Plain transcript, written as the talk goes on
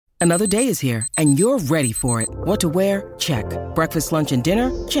Another day is here, and you're ready for it. What to wear? Check. Breakfast, lunch, and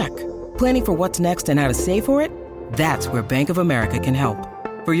dinner? Check. Planning for what's next and how to save for it? That's where Bank of America can help.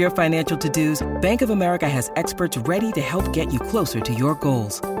 For your financial to-dos, Bank of America has experts ready to help get you closer to your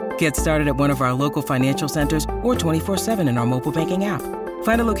goals. Get started at one of our local financial centers or 24/7 in our mobile banking app.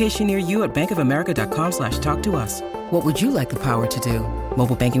 Find a location near you at bankofamerica.com/talktous. What would you like the power to do?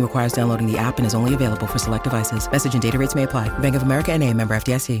 Mobile banking requires downloading the app and is only available for select devices. Message and data rates may apply. Bank of America N.A., member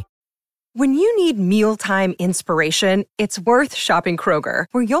FDIC. When you need mealtime inspiration, it's worth shopping Kroger,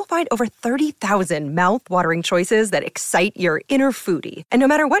 where you'll find over 30,000 mouth-watering choices that excite your inner foodie. And no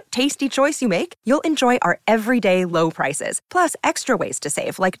matter what tasty choice you make, you'll enjoy our everyday low prices, plus extra ways to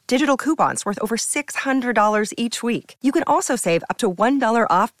save, like digital coupons worth over $600 each week. You can also save up to $1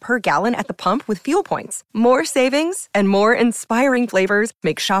 off per gallon at the pump with fuel points. More savings and more inspiring flavors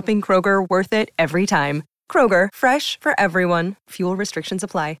make shopping Kroger worth it every time. Kroger, fresh for everyone. Fuel restrictions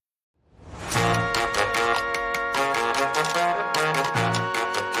apply.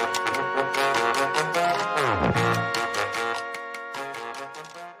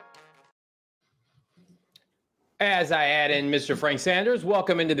 As I add in Mr. Frank Sanders,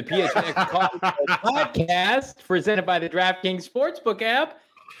 welcome into the PHNX podcast presented by the DraftKings Sportsbook app,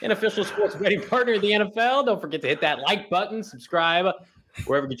 an official sports betting partner of the NFL. Don't forget to hit that like button, subscribe,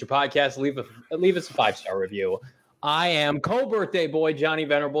 wherever you get your podcast, leave us a 5-star review. I am co-birthday boy Johnny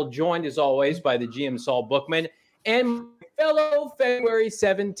Venerable, joined as always by the GM Saul Bookman and my fellow February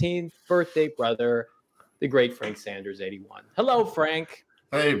 17th birthday brother, the great Frank Sanders, 81. Hello, Frank.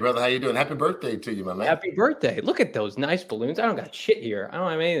 Hey, brother, how you doing? Happy birthday to you, my man. Happy birthday. Look at those nice balloons. I don't got shit here. I don't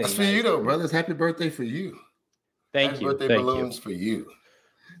have anything. That's for you, though, brother. It's happy birthday for you. Thank you. Happy birthday balloons for you.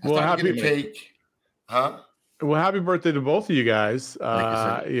 Well, happy cake. Huh? Well, happy birthday to both of you guys.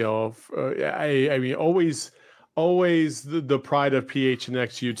 I mean, always the pride of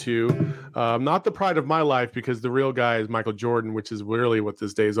PHNX, you two. Not the pride of my life, because the real guy is Michael Jordan, which is really what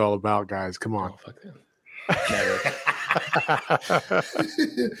this day is all about, guys. Come on. Oh, fuck him. Never.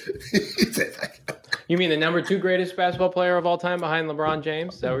 You mean the number 2 greatest basketball player of all time behind LeBron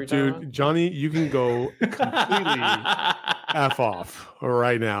James? Is that what you're talking about? Johnny, you can go completely F off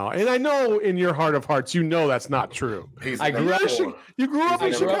right now. And I know in your heart of hearts, you know that's not true. You grew up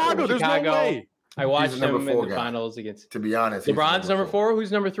in Chicago. There's no way. I watched him in the finals against. To be honest, LeBron's number 4.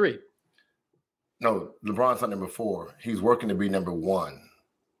 Who's number 3? No, LeBron's not number 4. He's working to be number 1.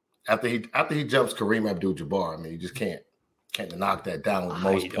 After he jumps Kareem Abdul-Jabbar, I mean, you just can't knock that down with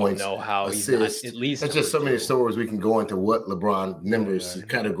most points. I don't know how assists. He's not at least. There's just so many stories we can go into what LeBron numbers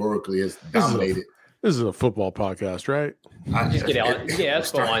categorically has dominated. This is a football podcast, right? Just get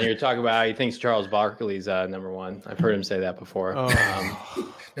Espo on here to talk about how he thinks Charles Barkley's number 1. I've heard him say that before.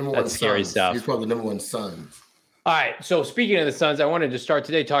 That's scary stuff. He's probably the number 1 son. All right. So speaking of the Suns, I wanted to start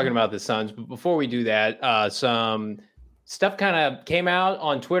today talking about the Suns. But before we do that, some stuff kind of came out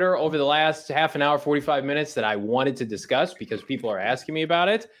on Twitter over the last half an hour, 45 minutes that I wanted to discuss because people are asking me about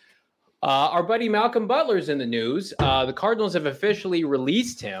it. Our buddy Malcolm Butler's in the news. The Cardinals have officially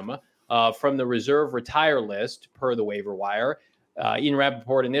released him from the reserve retire list per the waiver wire. Ian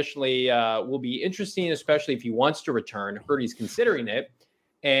Rappaport initially will be interesting, especially if he wants to return. Heard he's considering it.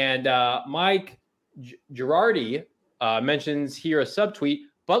 And Mike Girardi mentions here a subtweet.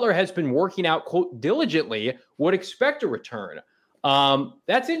 Butler has been working out, quote, diligently, would expect a return.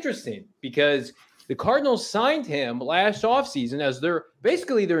 That's interesting because the Cardinals signed him last offseason as their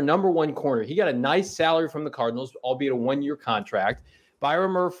number 1 corner. He got a nice salary from the Cardinals, albeit a 1-year contract.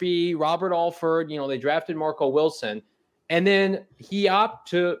 Byron Murphy, Robert Alford, they drafted Marco Wilson. And then he opted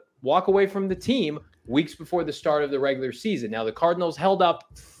to walk away from the team weeks before the start of the regular season. Now, the Cardinals held up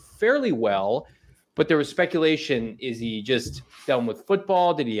fairly well, but there was speculation, is he just done with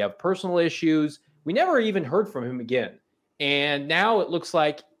football? Did he have personal issues? We never even heard from him again. And now it looks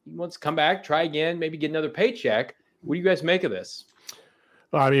like he wants to come back, try again, maybe get another paycheck. What do you guys make of this?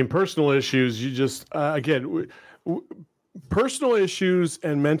 I mean, personal issues, you just, personal issues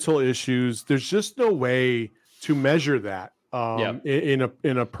and mental issues, there's just no way to measure that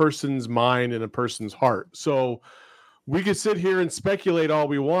in a person's mind, in a person's heart. So we could sit here and speculate all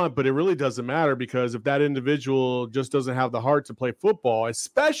we want, but it really doesn't matter, because if that individual just doesn't have the heart to play football,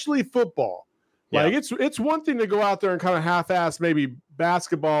 especially football, like it's one thing to go out there and kind of half-ass maybe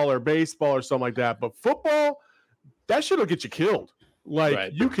basketball or baseball or something like that, but football, that shit will get you killed.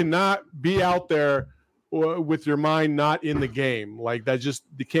 Like you cannot be out there with your mind not in the game. Like that just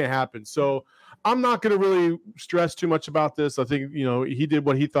it can't happen. So I'm not going to really stress too much about this. I think he did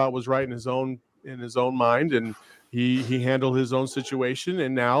what he thought was right in his own mind, and he handled his own situation,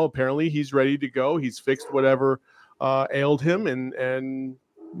 and now apparently he's ready to go. He's fixed whatever ailed him, and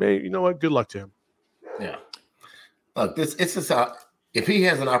you know what? Good luck to him. Yeah. Look, it's just if he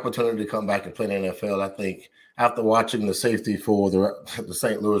has an opportunity to come back and play in the NFL, I think after watching the safety for the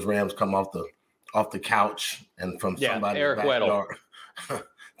St. Louis Rams come off the couch and from somebody's backyard.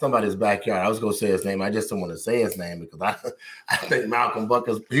 Somebody's backyard. I was going to say his name. I just don't want to say his name because I think Malcolm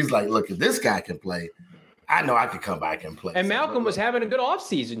Buckers, he's like, look, if this guy can play, I know I could come back and play. And Malcolm was having a good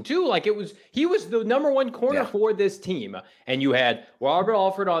offseason too. Like he was the number one corner for this team. And you had Robert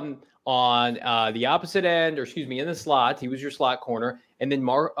Alford on the opposite end, or excuse me, in the slot. He was your slot corner. And then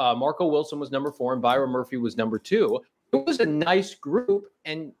Marco Wilson was number 4 and Byron Murphy was number 2. It was a nice group.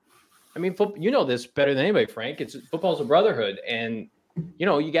 And I mean, you know this better than anybody, Frank. Football's a brotherhood. And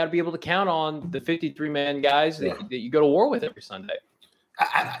you got to be able to count on the 53-man guys that you go to war with every Sunday.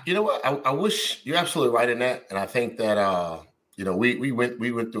 You know what? I wish you're absolutely right in that. And I think that, we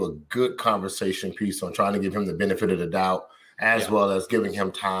went through a good conversation piece on trying to give him the benefit of the doubt, as well as giving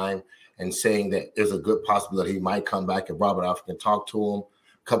him time and saying that there's a good possibility he might come back if Robert Alford can talk to him.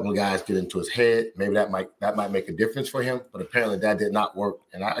 A couple of guys get into his head. Maybe that might make a difference for him. But apparently that did not work.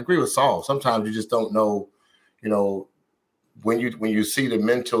 And I agree with Saul. Sometimes you just don't know, when you see the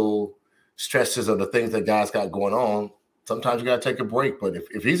mental stresses of the things that guys got going on, sometimes you got to take a break. But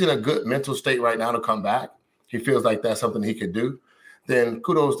if he's in a good mental state right now to come back, he feels like that's something he could do, then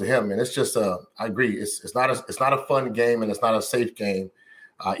kudos to him. And it's just I agree. It's not a fun game and it's not a safe game,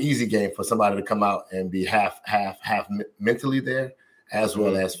 easy game for somebody to come out and be half mentally there as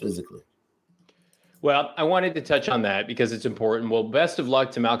well as physically. Well, I wanted to touch on that because it's important. Well, best of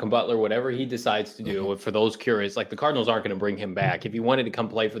luck to Malcolm Butler, whatever he decides to do. For those curious, like the Cardinals aren't going to bring him back. If he wanted to come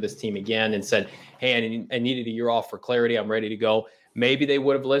play for this team again and said, hey, I needed a year off for clarity, I'm ready to go, maybe they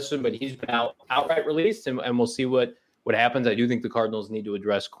would have listened, but he's been outright released, and we'll see what happens. I do think the Cardinals need to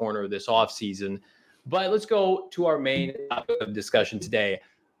address corner this offseason. But let's go to our main topic of discussion today.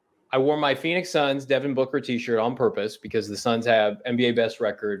 I wore my Phoenix Suns Devin Booker t-shirt on purpose because the Suns have NBA best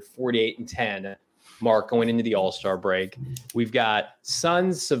record, 48-10. Mark going into the All-Star break. We've got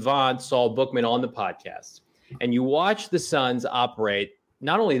Suns savant Saul Bookman on the podcast. And you watch the Suns operate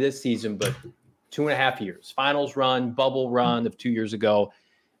not only this season, but 2.5 years. Finals run, bubble run of 2 years ago.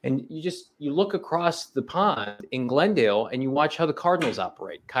 And you look across the pond in Glendale and you watch how the Cardinals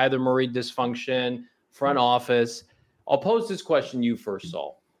operate. Kyler Murray dysfunction, front office. I'll pose this question to you first,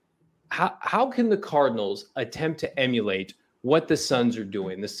 Saul. How can the Cardinals attempt to emulate what the Suns are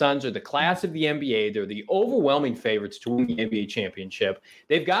doing? The Suns are the class of the NBA. They're the overwhelming favorites to win the NBA championship.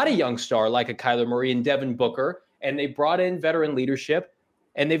 They've got a young star like a Kyler Murray and Devin Booker, and they brought in veteran leadership,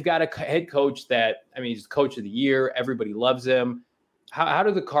 and they've got a head coach he's coach of the year. Everybody loves him. How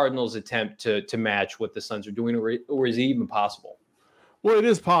do the Cardinals attempt to match what the Suns are doing, or is it even possible? Well, it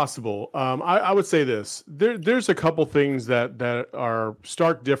is possible. I would say this. There's a couple things that are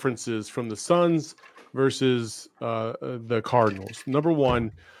stark differences from the Suns versus the Cardinals. Number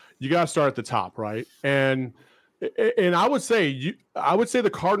one, you got to start at the top, right? And I would say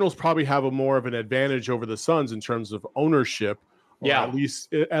the Cardinals probably have a more of an advantage over the Suns in terms of ownership. At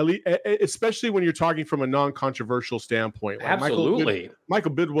least, especially when you're talking from a non-controversial standpoint. Like Absolutely. Michael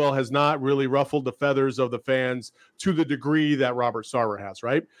Bidwell has not really ruffled the feathers of the fans to the degree that Robert Sarver has,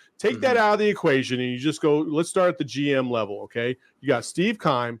 right? Take that out of the equation and you just go, let's start at the GM level, okay? You got Steve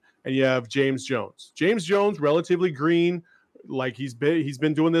Keim and you have James Jones. James Jones, relatively green, like he's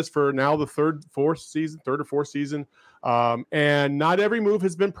been doing this for now the third or fourth season. And not every move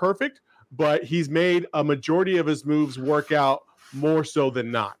has been perfect, but he's made a majority of his moves work out more so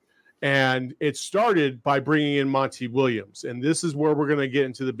than not. And it started by bringing in Monty Williams. And this is where we're going to get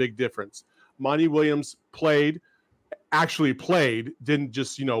into the big difference. Monty Williams actually played, didn't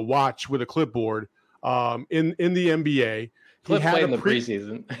just, watch with a clipboard in the NBA. Cliff played in the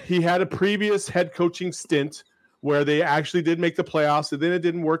preseason. He had a previous head coaching stint where they actually did make the playoffs, and then it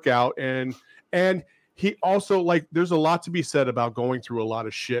didn't work out. And he also, there's a lot to be said about going through a lot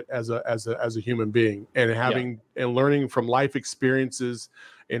of shit as a human being and having and learning from life experiences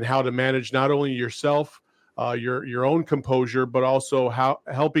and how to manage not only yourself, your own composure, but also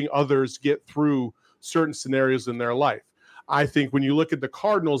helping others get through certain scenarios in their life. I think when you look at the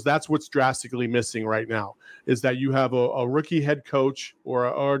Cardinals, that's what's drastically missing right now, is that you have a rookie head coach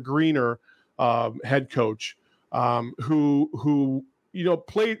or a greener head coach who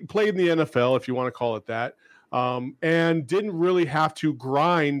played in the NFL, if you want to call it that, and didn't really have to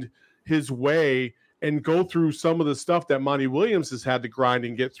grind his way and go through some of the stuff that Monty Williams has had to grind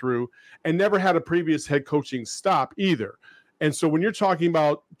and get through, and never had a previous head coaching stop either. And so when you're talking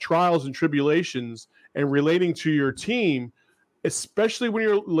about trials and tribulations and relating to your team, especially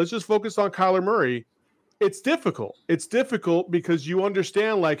when let's just focus on Kyler Murray, it's difficult. It's difficult because you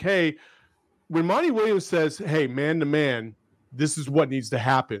understand, like, hey, when Monty Williams says, hey, man to man, this is what needs to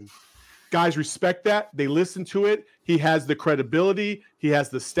happen. Guys respect that. They listen to it. He has the credibility. He has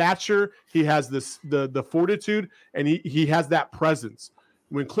the stature. He has the fortitude, and he has that presence.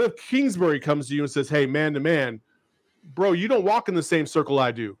 When Cliff Kingsbury comes to you and says, hey, man to man, bro, you don't walk in the same circle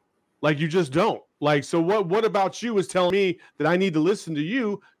I do. Like, you just don't. Like, so what about you is telling me that I need to listen to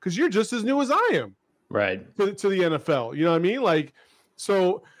you because you're just as new as I am. Right. To the NFL. You know what I mean? Like,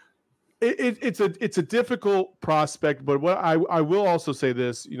 so it's a difficult prospect, but what I will also say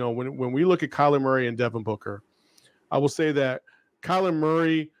this, you know, when we look at Kyler Murray and Devin Booker, I will say that Kyler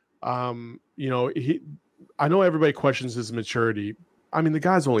Murray, you know, I know everybody questions his maturity. I mean, the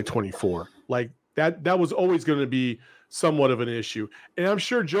guy's only 24. Like, that was always going to be somewhat of an issue. And I'm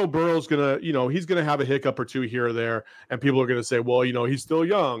sure Joe Burrow's going to, you know, he's going to have a hiccup or two here or there, and people are going to say, well, you know, he's still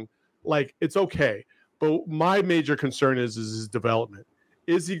young. Like, it's okay. But my major concern is his development.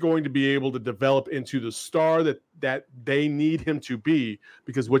 Is he going to be able to develop into the star that they need him to be?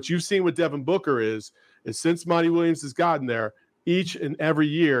 Because what you've seen with Devin Booker is since Monty Williams has gotten there, each and every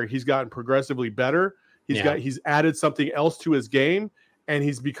year he's gotten progressively better. He's added something else to his game, and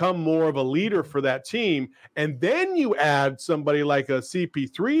he's become more of a leader for that team. And then you add somebody like a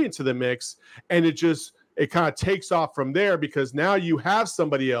CP3 into the mix, and it kind of takes off from there, because now you have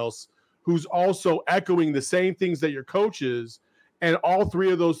somebody else who's also echoing the same things that your coach is. And all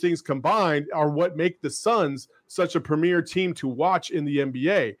three of those things combined are what make the Suns such a premier team to watch in the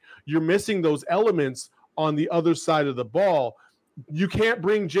NBA. You're missing those elements on the other side of the ball. You can't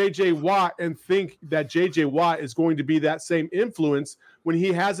bring J.J. Watt and think that J.J. Watt is going to be that same influence when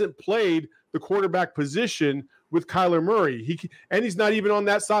he hasn't played the quarterback position with Kyler Murray. He's not even on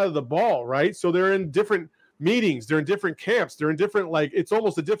that side of the ball, right? So they're in different meetings, they're in different camps, they're in different, like, it's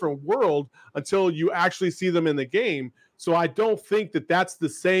almost a different world until you actually see them in the game. So I don't think that that's the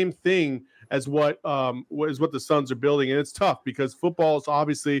same thing as what the Suns are building. And it's tough because football is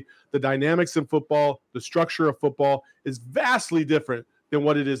obviously, the dynamics in football, the structure of football is vastly different than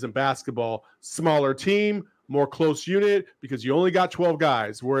what it is in basketball. Smaller team, more close unit, because you only got 12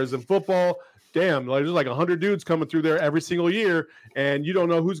 guys. Whereas in football, damn, like, there's like 100 dudes coming through there every single year, and you don't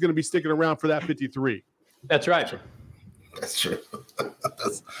know who's going to be sticking around for that 53. That's right. That's true.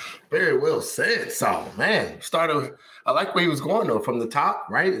 That's very well said, Saul. Man, I like where he was going, though, from the top,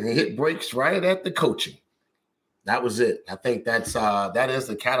 right? And he hit breaks right at the coaching. That was it. I think that is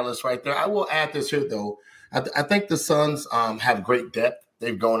the catalyst right there. I will add this here, though. I think the Suns have great depth.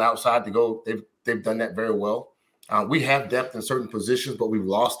 They've gone outside to go. They've done that very well. We have depth in certain positions, but we've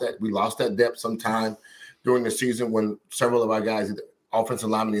lost that. We lost that depth sometime during the season when several of our guys, offensive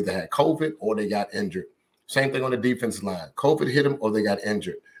linemen, either had COVID or they got injured. Same thing on the defensive line. COVID hit them or they got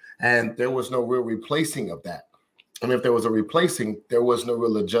injured. And there was no real replacing of that. And if there was a replacing, there was no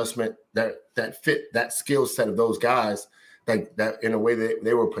real adjustment that fit that skill set of those guys that in a way that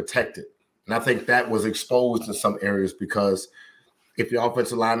they were protected. And I think that was exposed in some areas, because if your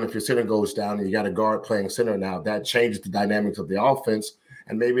offensive lineman, if your center goes down and you got a guard playing center now, that changes the dynamics of the offense.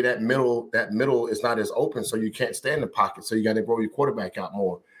 And maybe that middle is not as open, so you can't stay in the pocket. So you got to roll your quarterback out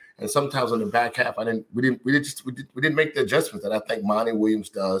more. And sometimes in the back half, we didn't make the adjustments that I think Monty Williams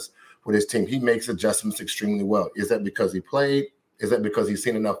does with his team. He makes adjustments extremely well. Is that because he played? Is that because he's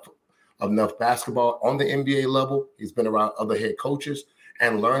seen enough basketball on the NBA level? He's been around other head coaches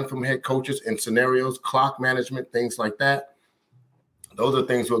and learned from head coaches in scenarios, clock management, things like that. Those are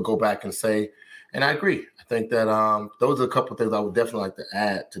things we'll go back and say. And I agree. I think that those are a couple of things I would definitely like to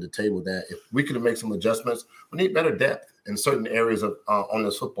add to the table, that if we could make some adjustments, we need better depth in certain areas of on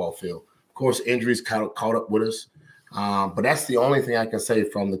this football field. Of course, injuries caught up with us. But that's the only thing I can say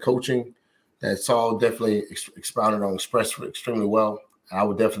from the coaching that Saul definitely expounded on, expressed extremely well. And I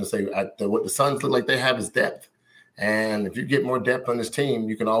would definitely say what the Suns look like they have is depth. And if you get more depth on this team,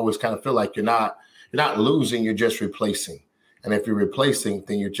 you can always kind of feel like you're not losing, you're just replacing. And if you're replacing,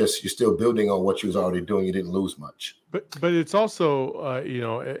 then you're still building on what you was already doing. You didn't lose much. But it's also,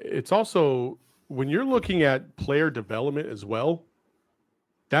 it's also when you're looking at player development as well,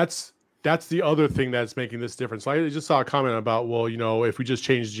 that's the other thing that's making this difference. I just saw a comment about, well, if we just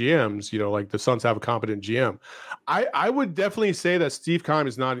change GMs, like the Suns have a competent GM. I would definitely say that Steve Keim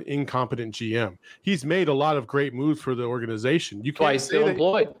is not an incompetent GM. He's made a lot of great moves for the organization. You can't say that,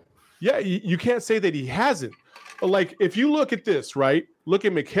 employed. Yeah, you can't say that he hasn't. Like, if you look at this, right? Look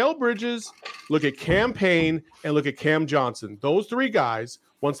at Mikal Bridges, look at Cam Payne, and look at Cam Johnson. Those three guys,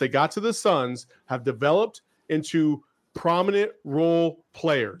 once they got to the Suns, have developed into prominent role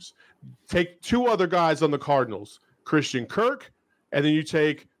players. Take two other guys on the Cardinals, Christian Kirk, and then you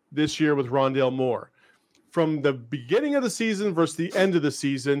take this year with Rondale Moore. from the beginning of the season versus the end of the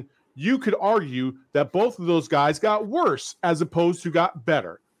season, you could argue that both of those guys got worse as opposed to got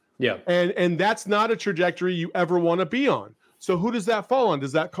better. Yeah. And that's not a trajectory you ever want to be on. So who does that fall on?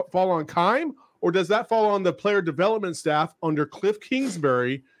 Does that fall on Keim, or does that fall on the player development staff under Cliff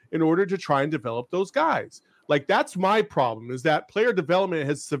Kingsbury in order to try and develop those guys? Like, that's my problem, is that player development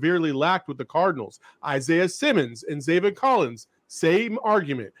has severely lacked with the Cardinals. Isaiah Simmons and Zaven Collins, same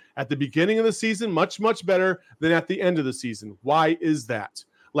argument. At the beginning of the season, much, much better than at the end of the season. Why is that?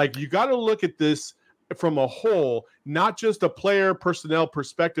 Like, you got to look at this from a whole, not just a player personnel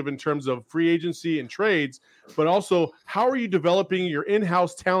perspective in terms of free agency and trades, but also how are you developing your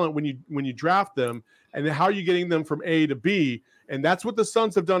in-house talent when you draft them, and how are you getting them from A to B? And that's what the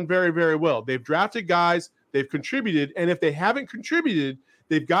Suns have done very, very well. They've drafted guys, they've contributed, and if they haven't contributed,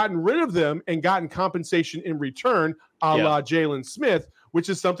 they've gotten rid of them and gotten compensation in return, a la Jalen Smith, which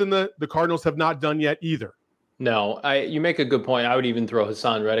is something that the Cardinals have not done yet either. No, you make a good point. I would even throw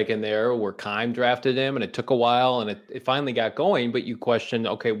Hassan Reddick in there, where Keim drafted him, and it took a while, and it finally got going. But you question,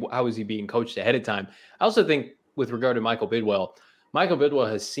 okay, how is he being coached ahead of time? I also think, with regard to Michael Bidwell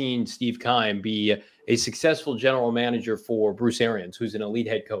has seen Steve Keim be a successful general manager for Bruce Arians, who's an elite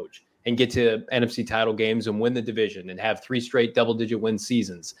head coach, and get to NFC title games and win the division and have 3 straight double-digit win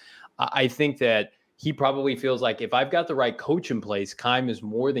seasons. I think that he probably feels like, if I've got the right coach in place, Keim is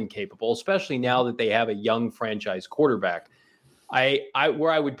more than capable, especially now that they have a young franchise quarterback.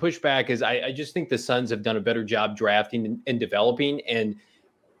 Where I would push back is I just think the Suns have done a better job drafting and developing. And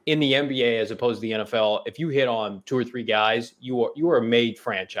in the NBA, as opposed to the NFL, if you hit on 2 or 3 guys, you are a made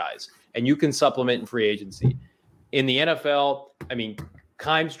franchise, and you can supplement in free agency. In the NFL, I mean,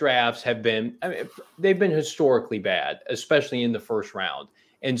 Keim's drafts have been, they've been historically bad, especially in the first round.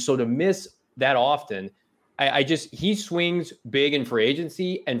 And so to miss that often, he swings big in free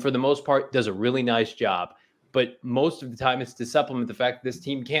agency, and for the most part does a really nice job. But most of the time it's to supplement the fact that this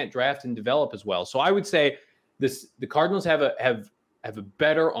team can't draft and develop as well. So I would say the Cardinals have a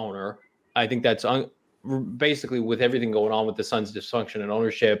better owner. I think that's basically with everything going on with the Suns' dysfunction and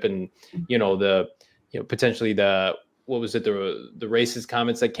ownership, and potentially the racist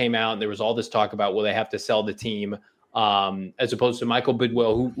comments that came out, and there was all this talk about, will they have to sell the team, as opposed to Michael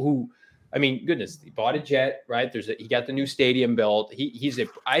Bidwell, who I mean, goodness, he bought a jet, right? He got the new stadium built. He's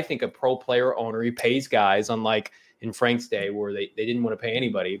I think a pro player owner. He pays guys, unlike in Frank's day where they didn't want to pay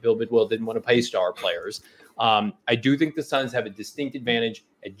anybody. Bill Bidwell didn't want to pay star players. I do think the Suns have a distinct advantage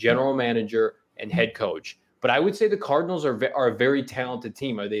at general manager and head coach. But I would say the Cardinals are a very talented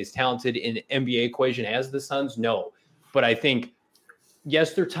team. Are they as talented in the NBA equation as the Suns? No. But I think,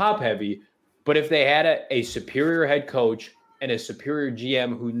 yes, they're top heavy. But if they had a superior head coach and a superior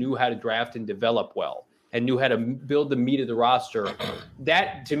GM who knew how to draft and develop well and knew how to build the meat of the roster,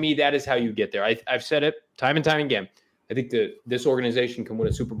 that, to me, that is how you get there. I've said it time and time again. I think this organization can win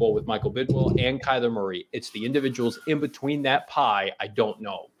a Super Bowl with Michael Bidwell and Kyler Murray. It's the individuals in between that pie. I don't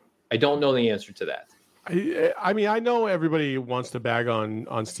know the answer to that. I mean, I know everybody wants to bag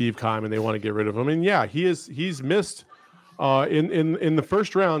on Steve Keim and they want to get rid of him. And yeah, he's missed in the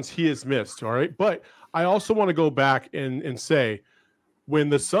first rounds. He has missed. All right. But I also want to go back and say, when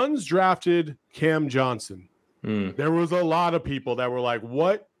the Suns drafted Cam Johnson, there was a lot of people that were like,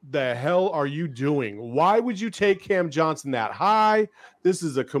 what the hell are you doing? Why would you take Cam Johnson that high? This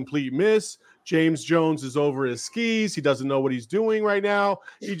is a complete miss. James Jones is over his skis. He doesn't know what he's doing right now.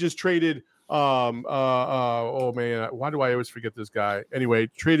 He just traded oh man, why do I always forget this guy? Anyway,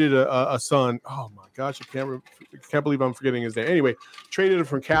 traded a son. Oh my gosh, I can't believe I'm forgetting his name. Anyway, traded him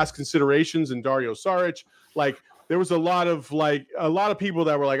from Cash Considerations and Dario Saric. Like, there was a lot of people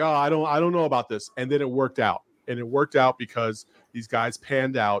that were like, oh, I don't know about this, and then it worked out, and it worked out because these guys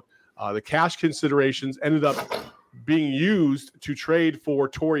panned out. The Cash Considerations ended up being used to trade for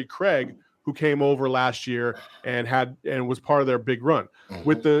Torrey Craig, who came over last year and was part of their big run.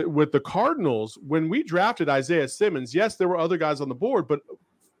 Mm-hmm. With the Cardinals, when we drafted Isaiah Simmons, yes, there were other guys on the board, but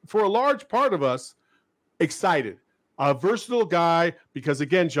for a large part of us, excited. A versatile guy, because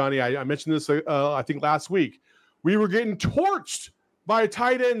again, Johnny, I mentioned this I think last week, we were getting torched by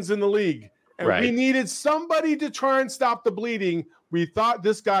tight ends in the league, and we needed somebody to try and stop the bleeding. We thought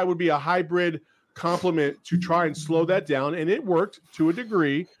this guy would be a hybrid complement to try and slow that down, and it worked to a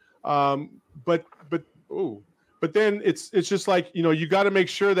degree. But then it's just like, you got to make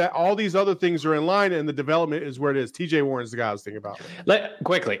sure that all these other things are in line and the development is where it is. TJ Warren's the guy I was thinking about.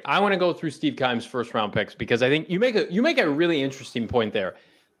 Quickly, I want to go through Steve Keim's first round picks, because I think you make a really interesting point there.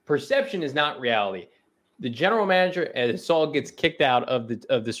 Perception is not reality. The general manager, as Saul gets kicked out of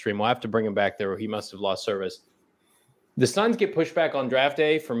the stream, we'll have to bring him back there, or he must have lost service. The Suns get pushed back on draft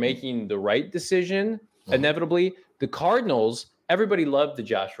day for making the right decision, inevitably. The Cardinals, everybody loved the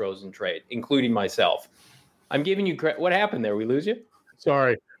Josh Rosen trade, including myself. I'm giving you credit. What happened there? We lose you?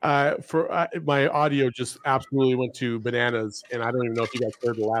 Sorry. My audio just absolutely went to bananas, and I don't even know if you guys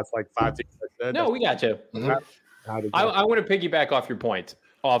heard the last 5 things I said. No, we got you. I want to piggyback off your point,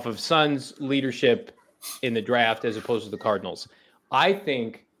 off of Suns' leadership in the draft as opposed to the Cardinals. I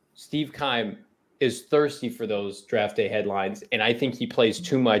think Steve Keim is thirsty for those draft day headlines, and I think he plays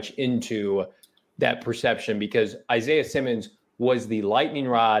too much into that perception because Isaiah Simmons was the lightning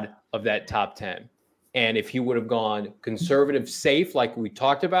rod of that top 10. And if he would have gone conservative safe, like we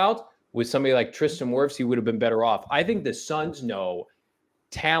talked about, with somebody like Tristan Wirfs, he would have been better off. I think the Suns know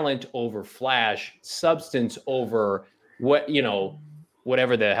talent over flash, substance over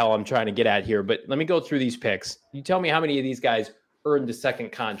whatever the hell I'm trying to get at here. But let me go through these picks. You tell me how many of these guys earned a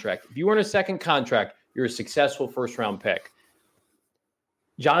second contract. If you earn a second contract, you're a successful first-round pick.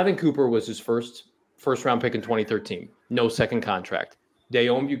 Jonathan Cooper was his first-round pick in 2013. No second contract.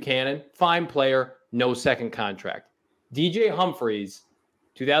 Dayon Buchanan, fine player, no second contract. DJ Humphries,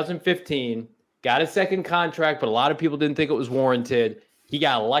 2015, got a second contract, but a lot of people didn't think it was warranted. He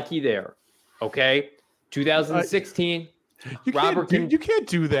got lucky there. Okay? 2016, Robert Kim. You can't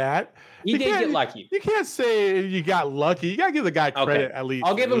do that. He did get lucky. You can't say you got lucky. You got to give the guy credit at least.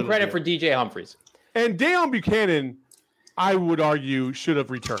 I'll give him credit for DJ Humphries. And Dayon Buchanan, I would argue, should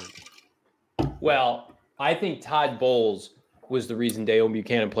have returned. Well, I think Todd Bowles was the reason Dayon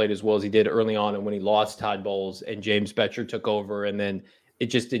Buchanan played as well as he did early on, and when he lost Todd Bowles and James Betcher took over, and then it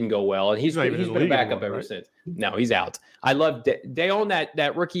just didn't go well. And he's been a backup ever since. No, he's out. I love Dayon.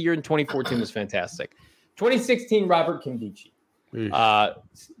 That rookie year in 2014 was fantastic. 2016, Robert Kimdichie.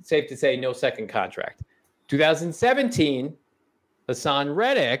 Safe to say, no second contract. 2017, Hassan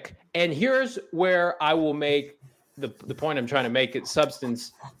Reddick. And here's where I will make the point I'm trying to make: it's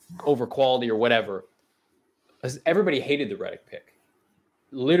substance over quality or whatever. Everybody hated the Reddick pick.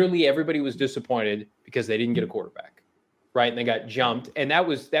 Literally everybody was disappointed because they didn't get a quarterback, right? And they got jumped. And that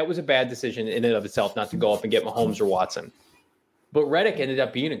was a bad decision in and of itself, not to go up and get Mahomes or Watson. But Reddick ended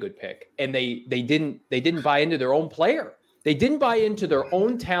up being a good pick. And they didn't buy into their own player. They didn't buy into their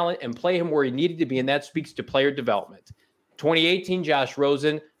own talent and play him where he needed to be. And that speaks to player development. 2018, Josh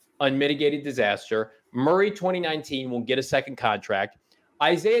Rosen, unmitigated disaster. Murray, 2019, will get a second contract.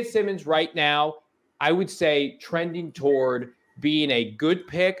 Isaiah Simmons right now, I would say trending toward being a good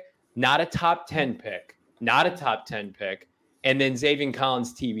pick, not a top 10 pick. And then Xavier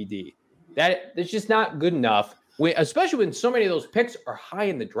Collins TBD. That's just not good enough, especially when so many of those picks are high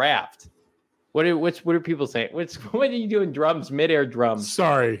in the draft. What are people saying? What are you doing drums, midair drums?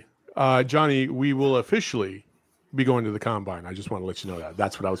 Sorry, Johnny, we will officially be going to the combine. I just want to let you know that.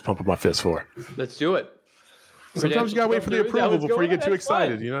 That's what I was pumping my fist for. Let's do it. Sometimes you gotta wait for the approval before you get too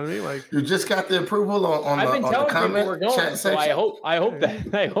excited. Fun. You know what I mean? Like you just got the approval on I've been telling people we're going, so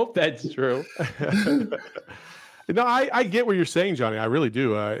I hope that's true. No, I get what you're saying, Johnny. I really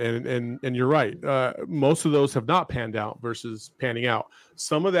do, and you're right. Most of those have not panned out versus panning out.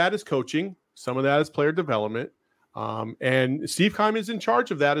 Some of that is coaching, some of that is player development, and Steve Keim is in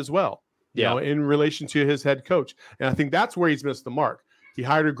charge of that as well. You know, in relation to his head coach, and I think that's where he's missed the mark. He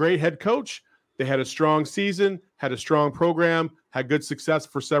hired a great head coach. They had a strong season, had a strong program, had good success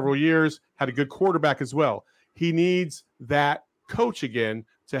for several years, had a good quarterback as well. He needs that coach again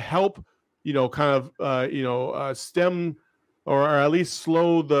to help, stem or at least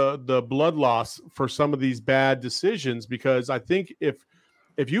slow the blood loss for some of these bad decisions. Because I think if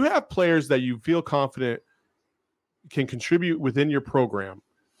you have players that you feel confident can contribute within your program,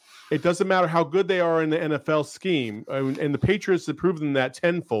 it doesn't matter how good they are in the NFL scheme. And the Patriots have proven that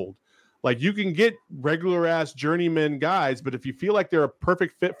tenfold. Like you can get regular ass journeyman guys, but if you feel like they're a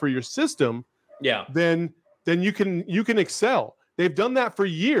perfect fit for your system, then you can excel. They've done that for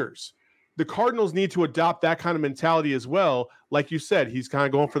years. The Cardinals need to adopt that kind of mentality as well. Like you said, he's kind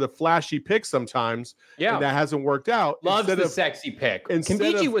of going for the flashy pick sometimes, and that hasn't worked out. Loves the sexy pick.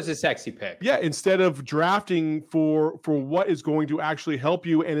 Kimdichie was a sexy pick. Yeah, instead of drafting for what is going to actually help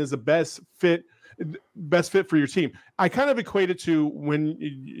you and is the best fit for your team. I kind of equate it to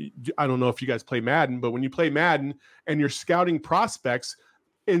when I don't know if you guys play Madden, but when you play Madden and you're scouting prospects,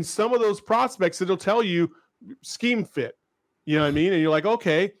 in some of those prospects, it'll tell you scheme fit. You know what I mean? And you're like,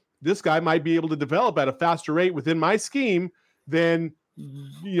 okay, this guy might be able to develop at a faster rate within my scheme than,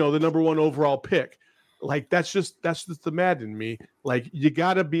 the number one overall pick. Like that's just the Madden in me. Like you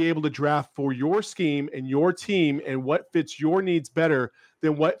got to be able to draft for your scheme and your team and what fits your needs better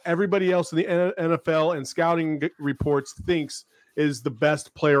than what everybody else in the NFL and scouting reports thinks is the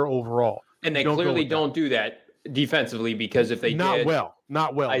best player overall. And they clearly don't do that. defensively, because if they not well.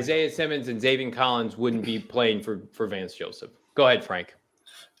 Isaiah Simmons and Xavier Collins wouldn't be playing for Vance Joseph. Go ahead, Frank.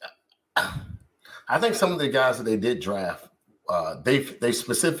 I think some of the guys that they did draft, they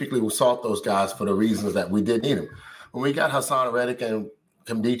specifically sought those guys for the reasons that we did need them. When we got Hassan Reddick and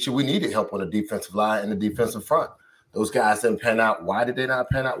Kamdicha, we needed help on the defensive line and the defensive front. Those guys didn't pan out. Why did they not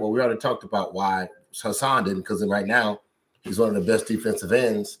pan out? Well, we already talked about why Hassan didn't, because right now he's one of the best defensive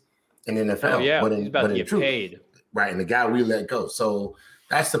ends in the NFL. Oh, yeah, he's about to get paid. Right, and the guy we let go. So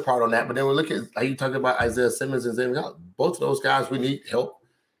that's the part on that. But then we look at, like you talking about Isaiah Simmons and Xavier Collins. Both of those guys, we need help.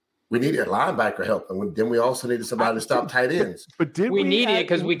 We needed linebacker help, and then we also needed somebody to stop tight ends. But did we need it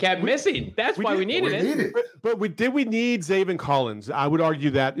because we kept missing? That's why we needed it. But did we need Xavier Collins? I would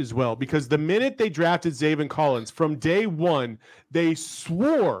argue that as well, because the minute they drafted Xavier Collins, from day one, they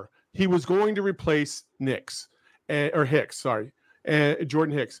swore he was going to replace Jordan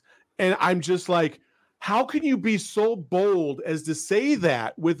Hicks. And I'm just like, how can you be so bold as to say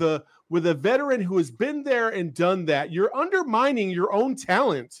that with a veteran who has been there and done that? You're undermining your own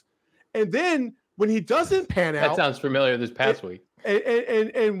talent. And then when he doesn't pan out, that sounds familiar this past week.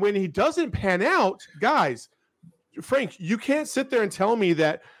 And when he doesn't pan out, guys, Frank, you can't sit there and tell me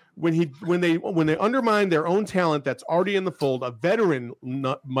that when they undermine their own talent that's already in the fold, a veteran,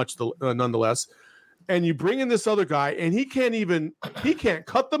 nonetheless, and you bring in this other guy and he can't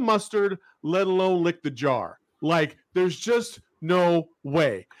cut the mustard, let alone lick the jar. Like, there's just no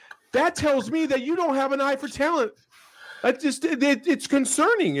way. That tells me that you don't have an eye for talent. It's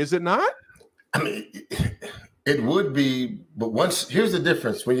concerning, is it not? I mean, it would be, but here's the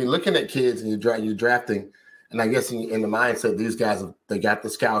difference. When you're looking at kids and you're drafting, and I guess in the mindset, these guys, they got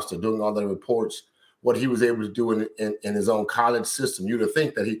the scouts, they're doing all the reports, what he was able to do in his own college system. You'd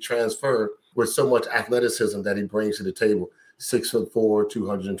think that he transferred with so much athleticism that he brings to the table. 6'4",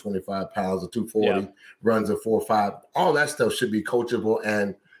 225 pounds, or 240, runs a 4.5. All that stuff should be coachable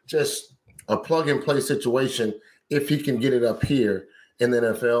and just a plug-and-play situation if he can get it up here in the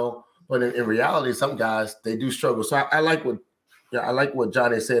NFL. But in reality, some guys, they do struggle. So I like what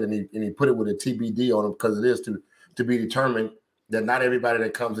Johnny said, and he put it with a TBD on him, because it is to be determined that not everybody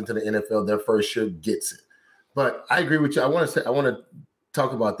that comes into the NFL their first year gets it. But I agree with you. I want to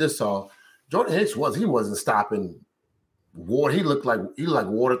talk about this all. Jordan Hicks wasn't stopping water. He looked like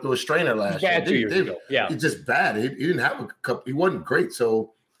water through a strainer last year. 2 years ago. Yeah. He's just bad. He didn't have a cup. He wasn't great.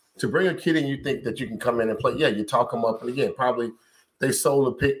 So to bring a kid in, you think that you can come in and play. Yeah, you talk him up. And again, probably they sold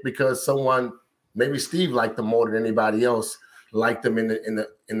a pick because someone, maybe Steve liked them more than anybody else, liked them in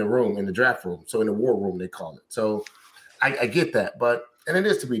the room, in the draft room. So in the war room, they call it. So I get that. But, and it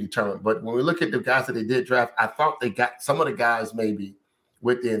is to be determined. But when we look at the guys that they did draft, I thought they got some of the guys maybe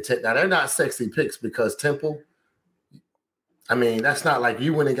with the intent. Now, they're not sexy picks, because Temple, I mean, that's not like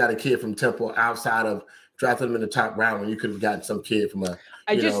you went and got a kid from Temple outside of drafting them in the top round when you could have gotten some kid from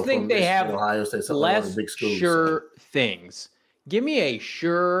I just think they have Ohio State, less big schools, sure things. Give me a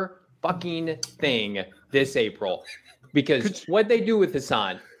sure fucking thing this April, because what they do with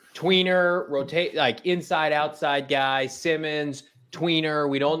Hassan, tweener, rotate, like inside, outside guy, Simmons, tweener.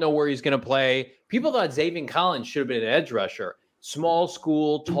 We don't know where he's going to play. People thought Xavier Collins should have been an edge rusher. Small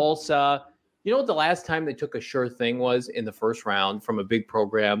school, Tulsa. You know what the last time they took a sure thing was in the first round from a big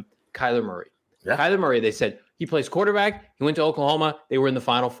program? Kyler Murray. Yeah. Kyler Murray, they said, he plays quarterback. He went to Oklahoma. They were in the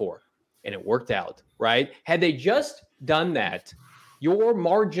Final Four, and it worked out, right? Had they just done that, your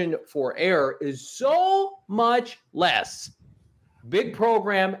margin for error is so much less. Big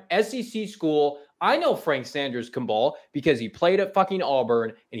program, SEC school. I know Frank Sanders can ball because he played at fucking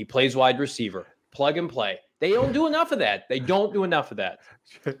Auburn, and he plays wide receiver. Plug and play. They don't do enough of that.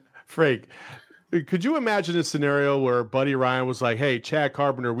 Frank, could you imagine a scenario where Buddy Ryan was like, "Hey, Chad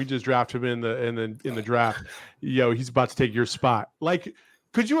Carpenter, we just drafted him in the draft. He's about to take your spot." Like,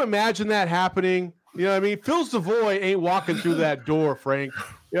 could you imagine that happening? You know what I mean? Phil Savoy ain't walking through that door, Frank.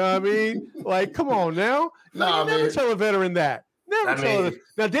 You know what I mean? Like, come on now. Never tell a veteran that.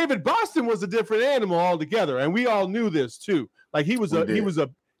 Now, David Boston was a different animal altogether, and we all knew this too. Like, he was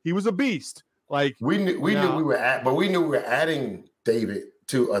a beast. Like, we knew we were adding David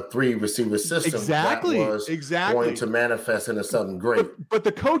to a 3-receiver system exactly that was going to manifest into something great. But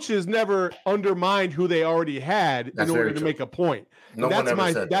the coaches never undermined who they already had in order to make a point.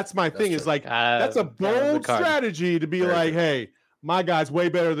 That's my thing. Is like, that's a bold strategy to be like, hey, my guy's way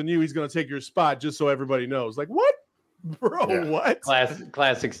better than you. He's going to take your spot just so everybody knows. Like, what? Bro, yeah. What?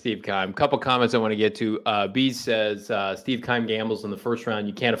 Classic Steve Keim. Couple comments I want to get to. B says, Steve Keim gambles in the first round.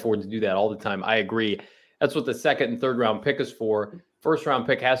 You can't afford to do that all the time. I agree. That's what the second and third round pick is for. First round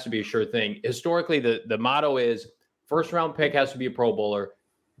pick has to be a sure thing. Historically, the motto is first round pick has to be a Pro Bowler.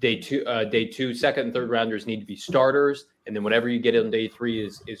 Day two, second and third rounders need to be starters, and then whatever you get on day three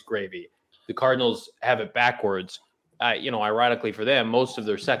is gravy. The Cardinals have it backwards. Ironically for them, most of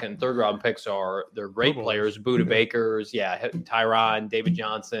their second and third round picks they're great players, Buda Bakers, Tyron, David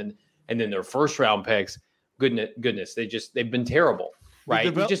Johnson, and then their first round picks. Goodness, they've been terrible,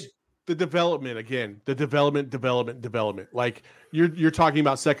 right? The development again, the development. Like you're talking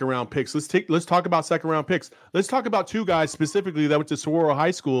about second round picks. Let's talk about second round picks. Let's talk about two guys specifically that went to Saguaro High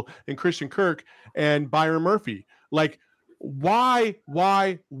School, and Christian Kirk and Byron Murphy. Like, why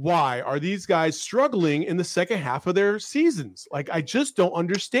are these guys struggling in the second half of their seasons? Like, I just don't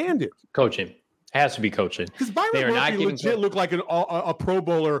understand it. Coaching has to be coaching. Because Byron Murphy legit looked like a Pro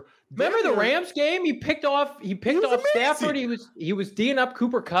Bowler. Remember the Rams game? He picked off Stafford. He was D'ing up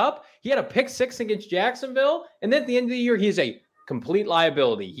Cooper Kupp. He had a pick six against Jacksonville, and then at the end of the year, he's a complete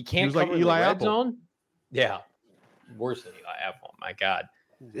liability. He can't cover the red zone. Yeah, worse than Eli Apple. My God.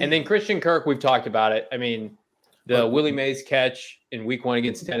 Yeah. And then Christian Kirk, we've talked about it. I mean, the Willie Mays catch in Week 1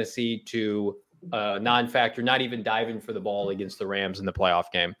 against Tennessee to non-factor, not even diving for the ball against the Rams in the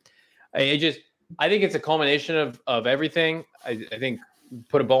playoff game. I think it's a culmination of everything. I think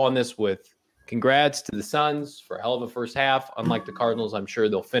put a bow on this with congrats to the Suns for a hell of a first half. Unlike the Cardinals, I'm sure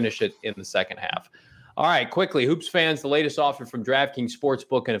they'll finish it in the second half. All right, quickly, Hoops fans, the latest offer from DraftKings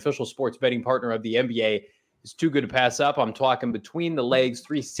Sportsbook, an official sports betting partner of the NBA, is too good to pass up. I'm talking between the legs,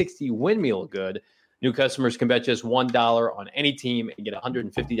 360 windmill good. New customers can bet just $1 on any team and get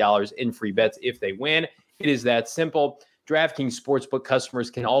 $150 in free bets if they win. It is that simple. DraftKings Sportsbook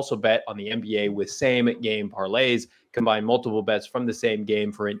customers can also bet on the NBA with same-game parlays. Combine multiple bets from the same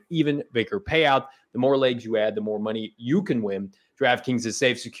game for an even bigger payout. The more legs you add, the more money you can win. DraftKings is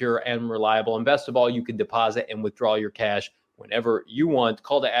safe, secure, and reliable. And best of all, you can deposit and withdraw your cash whenever you want.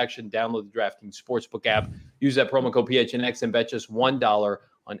 Call to action, download the DraftKings Sportsbook app. Use that promo code PHNX and bet just $1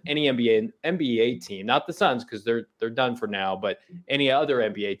 on any NBA team, not the Suns because they're done for now, but any other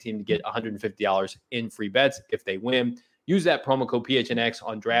NBA team to get $150 in free bets if they win. Use that promo code PHNX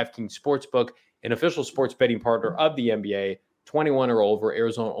on DraftKings Sportsbook, an official sports betting partner of the NBA. 21 or over,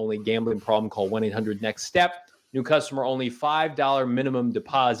 Arizona only. Gambling problem? Call 1-800-NEXT-STEP. New customer only, $5 minimum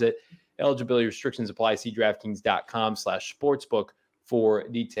deposit. Eligibility restrictions apply. See DraftKings.com/sportsbook for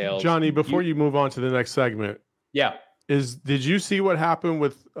details. Johnny, before you move on to the next segment, did you see what happened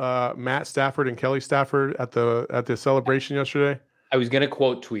with Matt Stafford and Kelly Stafford at the celebration yesterday? I was going to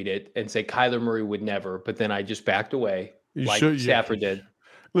quote tweet it and say Kyler Murray would never, but then I just backed away Stafford did.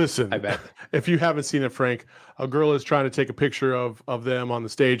 Listen, I bet. If you haven't seen it, Frank, a girl is trying to take a picture of them on the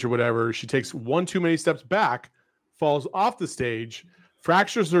stage or whatever. She takes one too many steps back, falls off the stage,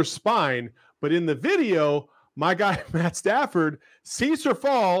 fractures her spine. But in the video, my guy, Matt Stafford, sees her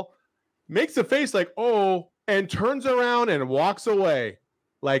fall, makes a face like, oh, and turns around and walks away.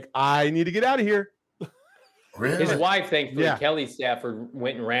 Like, I need to get out of here. Really? His wife, thankfully, Kelly Stafford,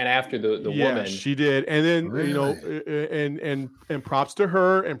 went and ran after the woman. She did. And then, and props to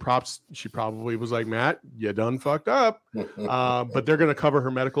her, and she probably was like, Matt, you done fucked up. But they're going to cover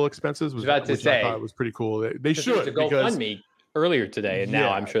her medical expenses. I thought it was pretty cool. They should. To GoFundMe earlier today, and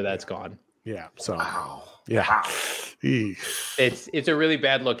now I'm sure that's gone. Yeah. So, wow. Yeah. Wow. It's a really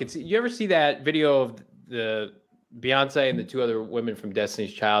bad look. You ever see that video of the Beyonce and the two other women from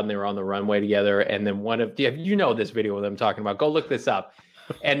Destiny's Child, and they were on the runway together. And then this video of them talking about, go look this up.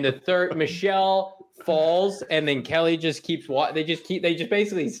 And the third, Michelle falls, and then Kelly just keeps they just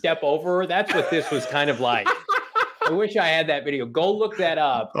basically step over her. That's what this was kind of like. I wish I had that video. Go look that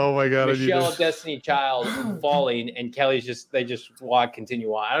up. Oh my God. Michelle, Destiny Child falling, and Kelly's they just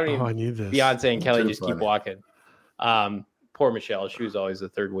continue on. I need this. Beyonce and Kelly just keep walking. Poor Michelle. She was always the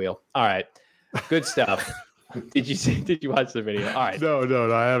third wheel. All right. Good stuff. Did you watch the video? All right.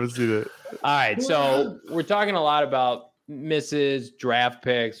 No, I haven't seen it. All right. So we're talking a lot about misses, draft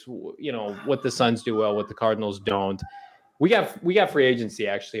picks, what the Suns do well, what the Cardinals don't. We got free agency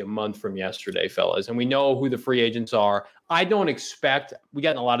actually a month from yesterday, fellas, and we know who the free agents are. I don't expect, we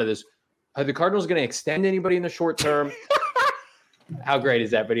got in a lot of this. Are the Cardinals going to extend anybody in the short term? How great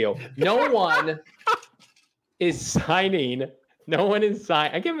is that video? No one is signing. I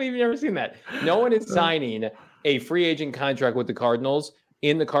can't believe you've never seen that. No one is signing a free agent contract with the Cardinals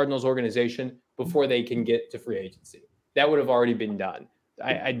in the Cardinals organization before they can get to free agency. That would have already been done.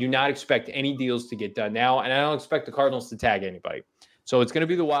 I do not expect any deals to get done now, and I don't expect the Cardinals to tag anybody. So it's going to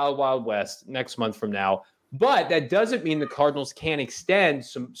be the wild, wild west next month from now. But that doesn't mean the Cardinals can't extend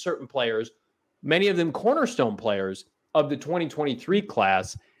some certain players, many of them cornerstone players of the 2023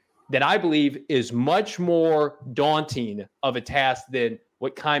 class, that I believe is much more daunting of a task than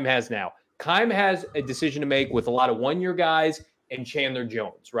what Keim has now. Keim has a decision to make with a lot of one-year guys and Chandler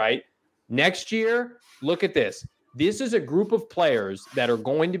Jones, right? Next year, look at this. This is a group of players that are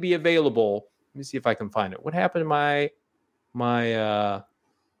going to be available. Let me see if I can find it. What happened to my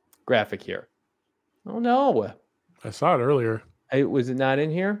graphic here? Oh, no. I saw it earlier. Was it not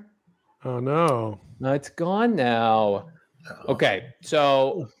in here? Oh, no. No, it's gone now. Okay,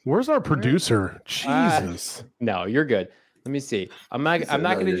 so where's our producer? Jesus. No, you're good. Let me see. I'm not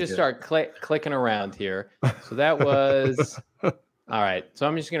going to just start clicking around here. So that was all right. So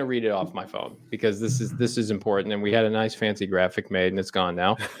I'm just going to read it off my phone because this is important. And we had a nice fancy graphic made, and it's gone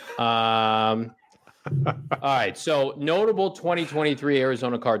now. All right. So notable 2023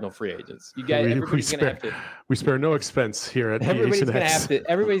 Arizona Cardinal free agents. You guys, everybody's going to have to. We spare no expense here at everybody's going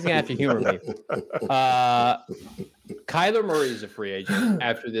to have to humor me. Kyler Murray is a free agent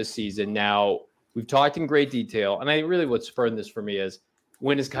after this season. Now, we've talked in great detail, and what spurred this for me is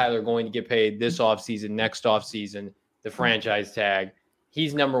when is Kyler going to get paid this offseason, next offseason, the franchise tag?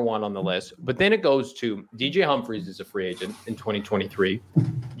 He's number one on the list. But then it goes to DJ Humphries is a free agent in 2023.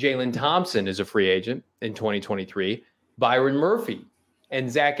 Jalen Thompson is a free agent in 2023. Byron Murphy and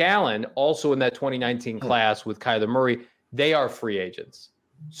Zach Allen, also in that 2019 class with Kyler Murray, they are free agents.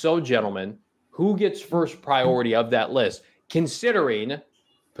 So, gentlemen, who gets first priority of that list? Considering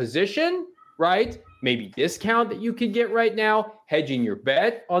position, right? Maybe discount that you could get right now, hedging your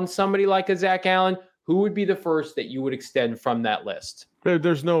bet on somebody like a Zach Allen. Who would be the first that you would extend from that list?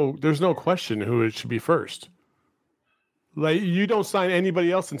 There's no question who it should be first. Like, you don't sign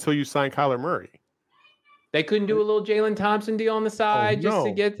anybody else until you sign Kyler Murray. They couldn't do a little Jalen Thompson deal on the side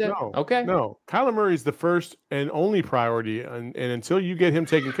to get that? No, okay. No, Kyler Murray's the first and only priority, and until you get him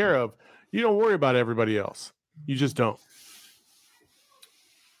taken care of, you don't worry about everybody else. You just don't.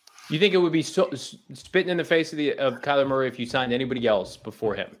 You think it would be spitting in the face of Kyler Murray if you signed anybody else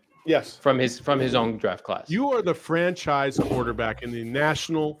before him? Yes. From his own draft class. You are the franchise quarterback in the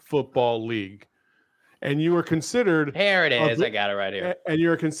National Football League, and you are considered. Here it is. I got it right here. And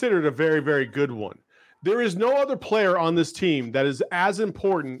you're considered a very, very good one. There is no other player on this team that is as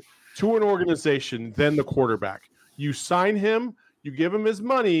important to an organization than the quarterback. You sign him, you give him his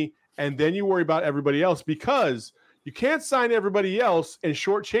money, and then you worry about everybody else, because you can't sign everybody else and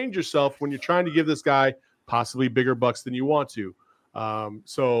shortchange yourself when you're trying to give this guy possibly bigger bucks than you want to.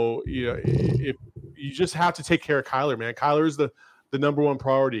 So if you just have to take care of Kyler, man. Kyler is the number one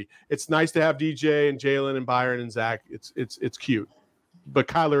priority. It's nice to have DJ and Jalen and Byron and Zach. It's cute, but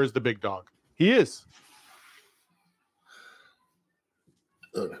Kyler is the big dog. He is.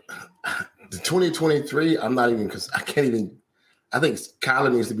 The 2023, I'm not even, because I can't even. I think Kyler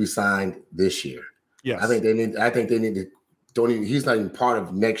needs to be signed this year. Yes. I think they need to. He's not even part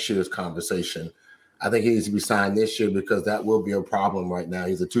of next year's conversation. I think he needs to be signed this year, because that will be a problem right now.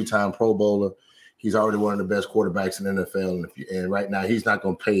 He's a 2-time Pro Bowler. He's already one of the best quarterbacks in the NFL. And right now, he's not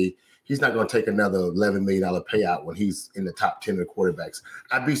going to pay. He's not going to take another $11 million payout when he's in the top 10 of quarterbacks.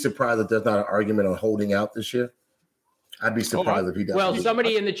 I'd be surprised if there's not an argument on holding out this year. I'd be surprised if he does. Well,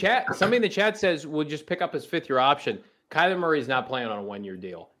 somebody in the chat says we'll just pick up his 5th-year option. Kyler Murray is not playing on a 1-year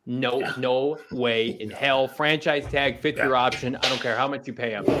deal. No way in hell. Franchise tag, 5th-year option. I don't care how much you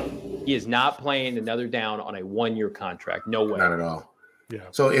pay him. He is not playing another down on a 1-year contract. No way. Not at all. Yeah.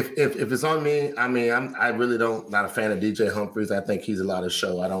 So if it's on me, I mean, I really not a fan of DJ Humphries. I think he's a lot of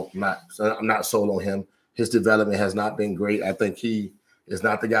show. I'm not sold on him. His development has not been great. I think he is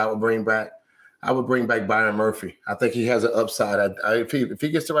not the guy I would bring back. I would bring back Byron Murphy. I think he has an upside. If he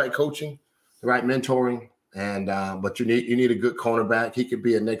gets the right coaching, the right mentoring, and but you need a good cornerback. He could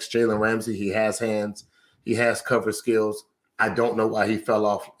be a next Jalen Ramsey. He has hands. He has cover skills. I don't know why he fell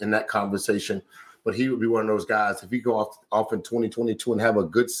off in that conversation, but he would be one of those guys. If he go off in 2022 and have a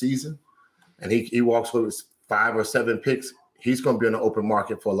good season, and he walks with 5 or 7 picks, he's going to be in the open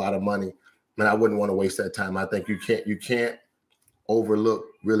market for a lot of money. And I wouldn't want to waste that time. I think you can't overlook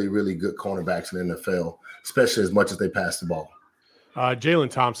really, really good cornerbacks in the NFL, especially as much as they pass the ball.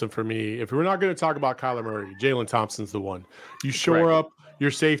 Jalen Thompson for me. If we're not going to talk about Kyler Murray, Jalen Thompson's the one. You shore up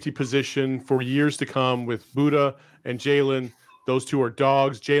your safety position for years to come with Buddha and Jalen. Those two are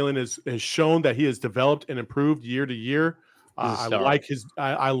dogs. Jalen has shown that he has developed and improved year to year. I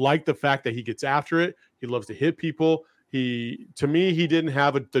like the fact that he gets after it. He loves to hit people. He didn't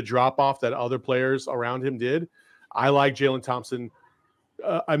have the drop off that other players around him did. I like Jalen Thompson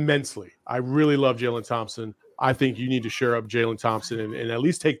immensely. I really love Jalen Thompson. I think you need to shore up Jalen Thompson and at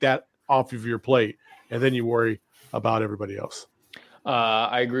least take that off of your plate, and then you worry about everybody else.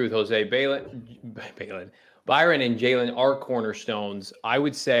 I agree with Jose. Byron and Jalen are cornerstones. I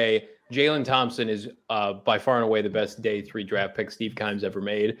would say Jalen Thompson is by far and away the best day 3 draft pick Steve Keim's ever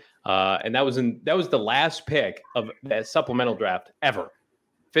made. And that was the last pick of that supplemental draft ever.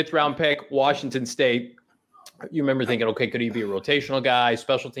 5th round pick, Washington State. You remember thinking, okay, could he be a rotational guy,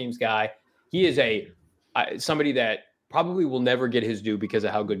 special teams guy? He is somebody that probably will never get his due because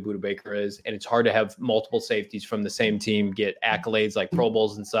of how good Budda Baker is. And it's hard to have multiple safeties from the same team get accolades like Pro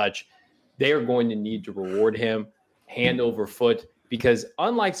Bowls and such. They are going to need to reward him hand over foot, because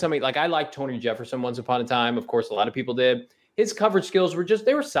unlike somebody like I liked Tony Jefferson once upon a time, of course, a lot of people did. His coverage skills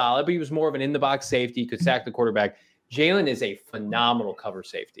they were solid, but he was more of an in-the-box safety, could sack the quarterback. Jalen is a phenomenal cover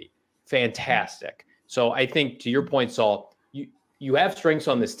safety. Fantastic. So I think, to your point, Saul, you have strengths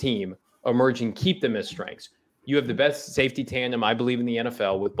on this team emerging. Keep them as strengths. You have the best safety tandem, I believe, in the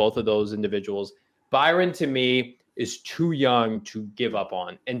NFL with both of those individuals. Byron, to me, is too young to give up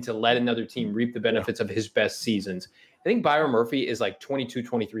on and to let another team reap the benefits of his best seasons. I think Byron Murphy is like 22,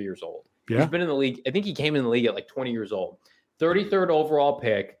 23 years old. Yeah. He's been in the league. I think he came in the league at like 20 years old. 33rd overall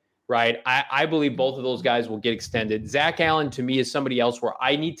pick, right? I believe both of those guys will get extended. Zach Allen, to me, is somebody else where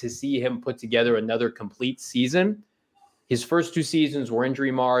I need to see him put together another complete season. His first 2 seasons were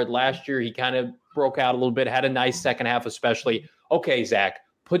injury marred. Last year, he kind of broke out a little bit, had a nice second half especially. Okay, Zach,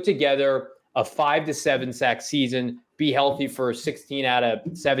 put together a 5 to 7 sack season, be healthy for 16 out of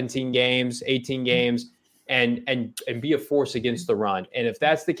 17 games, 18 games, and be a force against the run. And if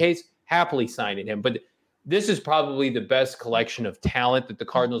that's the case, happily signing him. But this is probably the best collection of talent that the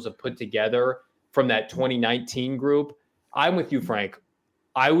Cardinals have put together from that 2019 group. I'm with you, Frank.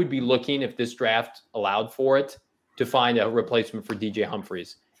 I would be looking, if this draft allowed for it, to find a replacement for DJ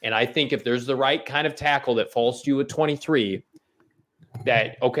Humphries. And I think if there's the right kind of tackle that falls to you at 23,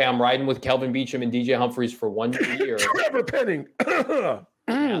 that, okay, I'm riding with Kelvin Beachum and DJ Humphries for 1 year. Trevor Penning.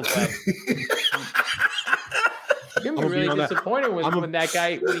 You're going to be really disappointed when that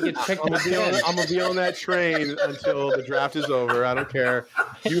guy, when he gets picked up. I'm going to be on that train until the draft is over. I don't care.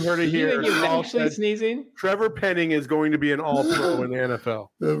 You heard it here. You actually sneezing? Trevor Penning is going to be an all-pro in the NFL.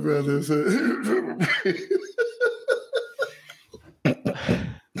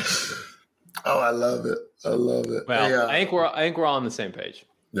 Oh, I love it. I love it. Well, hey, I think we're all on the same page.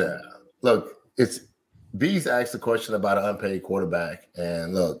 Yeah. Look, Bees asked a question about an unpaid quarterback,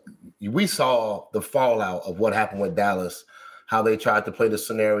 and look, we saw the fallout of what happened with Dallas, how they tried to play the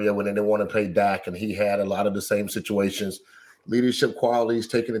scenario when they didn't want to play Dak, and he had a lot of the same situations, leadership qualities,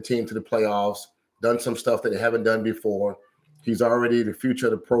 taking the team to the playoffs, done some stuff that they haven't done before. He's already the future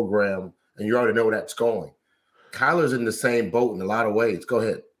of the program, and you already know where that's going. Kyler's in the same boat in a lot of ways. Go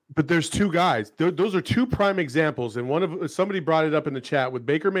ahead. But there's 2 guys. Those are 2 prime examples, and somebody brought it up in the chat with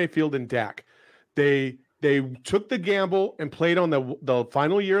Baker Mayfield and Dak. They took the gamble and played on the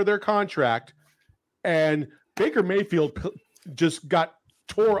final year of their contract, and Baker Mayfield just got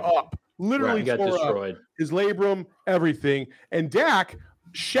tore up, literally got destroyed. His labrum, everything, and Dak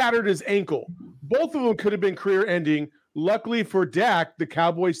shattered his ankle. Both of them could have been career-ending. Luckily for Dak, the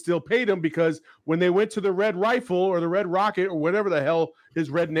Cowboys still paid him, because when they went to the Red Rifle or the Red Rocket or whatever the hell his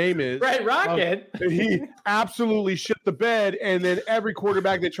red name is, Red Rocket, he absolutely shit the bed. And then every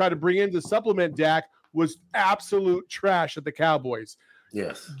quarterback they tried to bring in to supplement Dak was absolute trash at the Cowboys.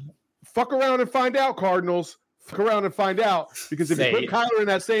 Yes. Fuck around and find out, Cardinals. Fuck around and find out, because if you put Kyler in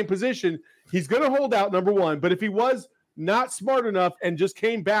that same position, he's going to hold out, number one. But if he was not smart enough and just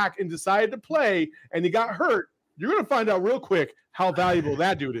came back and decided to play and he got hurt, you're going to find out real quick how valuable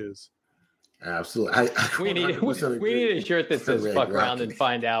that dude is. Absolutely. We need a shirt that says "fuck around and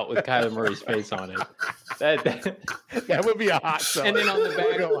find out" with Kyler Murray's face on it. That would be a hot sell. And then on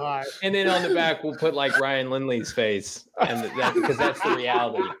the back, we'll put like Ryan Lindley's face, and because that's the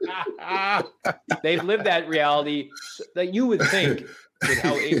reality. They've lived that reality that you would think, with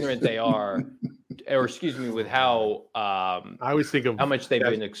how ignorant they are, or excuse me, with how I always think of how much they've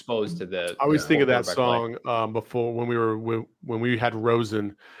been exposed to the. I always think of that song before when we had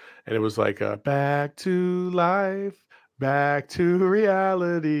Rosen. And it was like, back to life, back to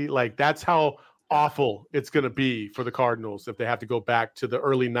reality. Like, that's how awful it's going to be for the Cardinals if they have to go back to the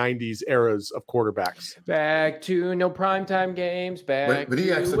early 90s eras of quarterbacks. Back to no primetime games, back but he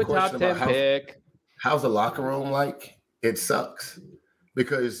to asked a top 10 pick. How's the locker room like? It sucks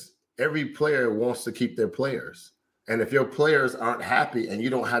because every player wants to keep their players. And if your players aren't happy and you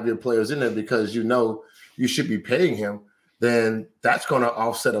don't have your players in there because you know you should be paying him, then that's going to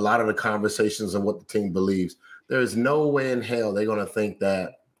offset a lot of the conversations of what the team believes. There is no way in hell they're going to think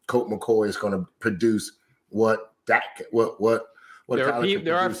that Colt McCoy is going to produce what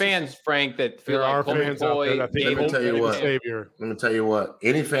There are fans, Frank, that feel like Colt McCoy. Let me tell you what.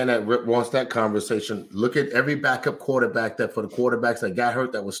 Any fan that wants that conversation, look at every backup quarterback for the quarterbacks that got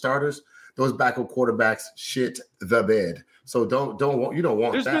hurt that were starters. Those backup quarterbacks shit the bed. So don't want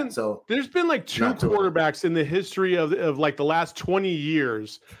that. There's been like two quarterbacks in the history of like the last 20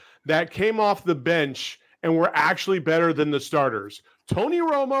 years that came off the bench and were actually better than the starters. Tony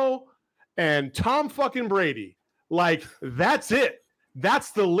Romo and Tom fucking Brady. Like, that's it.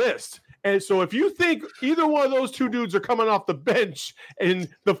 That's the list. And so if you think either one of those two dudes are coming off the bench in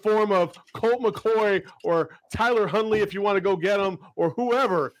the form of Colt McCoy or Tyler Huntley, if you want to go get them, or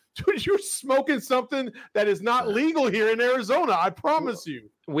whoever, dude, you're smoking something that is not legal here in Arizona. I promise you.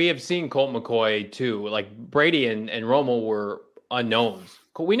 We have seen Colt McCoy too. Like Brady and Romo were unknowns.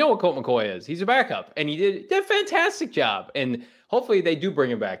 We know what Colt McCoy is. He's a backup, and he did a fantastic job. And hopefully they do bring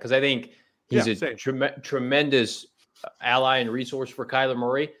him back because I think he's a tremendous ally and resource for Kyler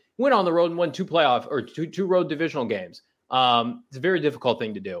Murray. He went on the road and won two road divisional games. It's a very difficult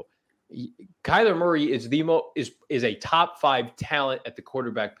thing to do. Kyler Murray is is a top 5 talent at the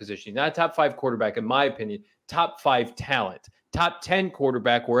quarterback position. Not a top 5 quarterback, in my opinion. Top 5 talent. Top 10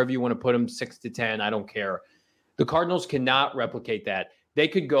 quarterback, wherever you want to put him, 6 to 10. I don't care. The Cardinals cannot replicate that. They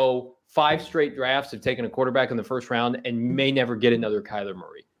could go 5 straight drafts of taking a quarterback in the first round and may never get another Kyler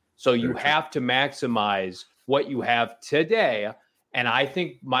Murray. So you have to maximize what you have today. And I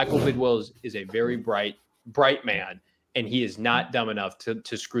think Michael Bidwill is a very bright man, and he is not dumb enough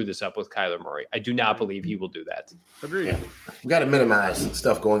to screw this up with Kyler Murray. I do not believe he will do that. Agreed. Yeah. We got to minimize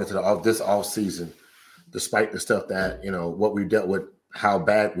stuff going into this off season, despite the stuff that, what we dealt with, how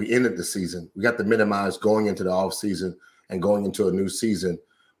bad we ended the season. We got to minimize going into the off season and going into a new season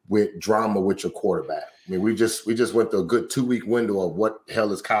with drama with your quarterback. I mean, we just went through a good 2-week window of what the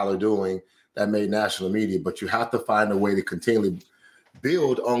hell is Kyler doing that made national media, but you have to find a way to continually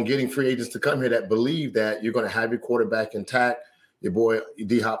build on getting free agents to come here that believe that you're going to have your quarterback intact. Your boy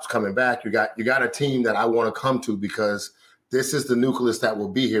D-Hop's coming back. You got a team that I want to come to because this is the nucleus that will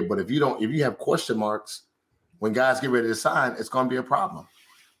be here. But if you have question marks when guys get ready to sign, it's going to be a problem.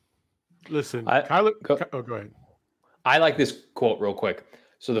 Listen, Kyler. Go ahead. I like this quote real quick.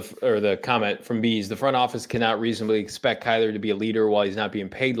 So the comment from Bees, the front office cannot reasonably expect Kyler to be a leader while he's not being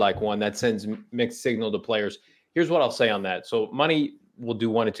paid like one. That sends mixed signal to players. Here's what I'll say on that. So money will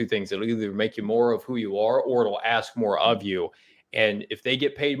do one of two things. It'll either make you more of who you are, or it'll ask more of you. And if they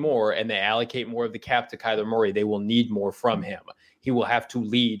get paid more and they allocate more of the cap to Kyler Murray, they will need more from him. He will have to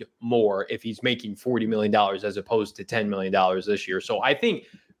lead more if he's making $40 million as opposed to $10 million this year. So I think,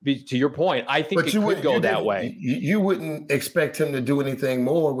 to your point, I think it could go that way. You wouldn't expect him to do anything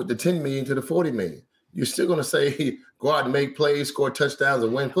more with the $10 million to the $40 million. You're still going to say go out and make plays, score touchdowns,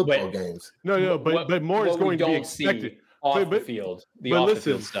 and win football games. No, but more is going to be expected off the field. The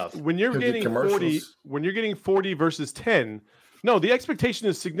field stuff. When you're getting 40 versus 10, no, the expectation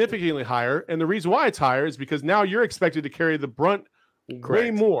is significantly higher, and the reason why it's higher is because now you're expected to carry the brunt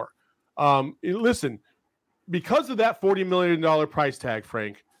way more. Listen, because of that $40 million price tag,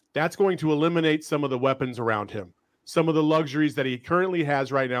 Frank, that's going to eliminate some of the weapons around him, some of the luxuries that he currently has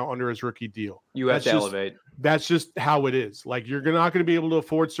right now under his rookie deal. You have to elevate. That's just how it is. Like, you're not going to be able to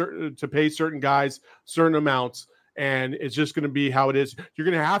afford to pay certain guys certain amounts, and it's just going to be how it is. You're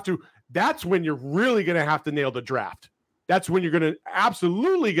going to have to. That's when you're really going to have to nail the draft. That's when you're going to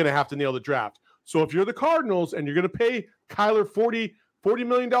absolutely going to have to nail the draft. So if you're the Cardinals and you're going to pay Kyler $40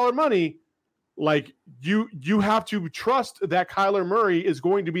 million money, like you have to trust that Kyler Murray is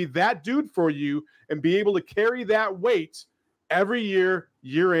going to be that dude for you and be able to carry that weight every year,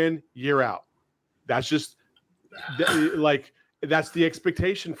 year in, year out. That's just that's the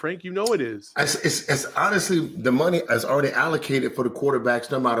expectation, Frank. You know it is. It's honestly, the money is already allocated for the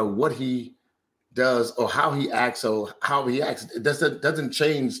quarterbacks, no matter what he does or how he acts or how he acts. It doesn't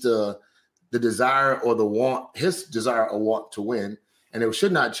change the desire or the want, his desire or want to win. And it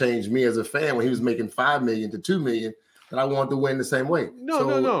should not change me as a fan when he was making $5 million to $2 million that I want to win the same way.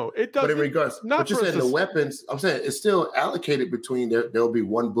 No. It doesn't. But in regards, but you're saying the weapons, I'm saying it's still allocated between there'll be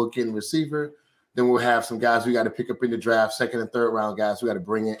one bookend receiver. Then we'll have some guys we got to pick up in the draft, second and third round guys we got to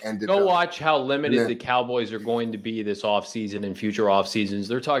bring in. And go watch how limited the Cowboys are going to be this offseason and future off seasons.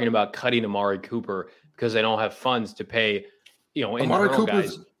 They're talking about cutting Amari Cooper because they don't have funds to pay, Amari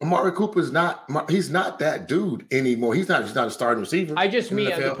Cooper's not that dude anymore. He's not a starting receiver. I just mean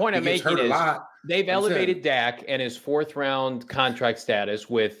the point I'm making is they've elevated Dak and his 4th round contract status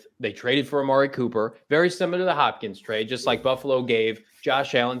they traded for Amari Cooper, very similar to the Hopkins trade, just like Buffalo gave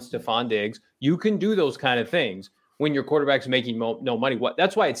Josh Allen, Stephon Diggs. You can do those kind of things when your quarterback's making no money.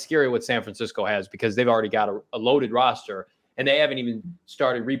 That's why it's scary what San Francisco has, because they've already got a loaded roster. and they haven't even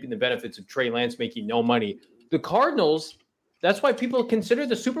started reaping the benefits of Trey Lance making no money. The Cardinals, that's why people consider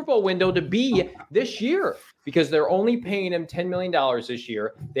the Super Bowl window to be this year, because they're only paying him $10 million this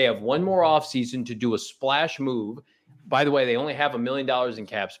year. They have one more offseason to do a splash move. By the way, they only have $1 million in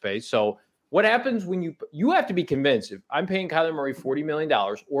cap space. So what happens when you have to be convinced, if I'm paying Kyler Murray $40 million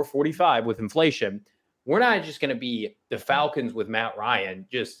or $45 with inflation, we're not just going to be the Falcons with Matt Ryan,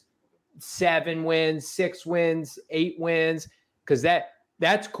 just 7 wins, 6 wins, 8 wins, because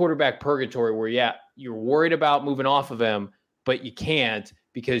that's quarterback purgatory where, you're worried about moving off of him, but you can't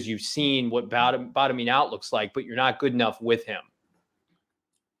because you've seen what bottoming out looks like, but you're not good enough with him.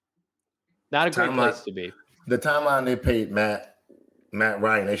 Not a great place to be. The timeline they paid Matt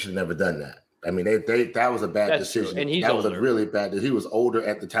Ryan, they should have never done that. I mean, that was a bad decision. True. And he's that older. Was a really bad. He was older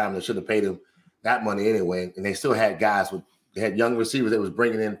at the time. They should have paid him that money anyway. And they still had guys they had young receivers that was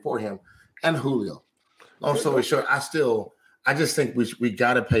bringing in for him and Julio. Long story short, I just think we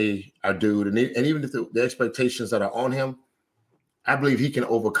got to pay our dude. And even if the expectations that are on him, I believe he can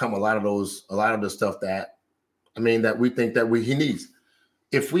overcome a lot of the stuff that we think that he needs.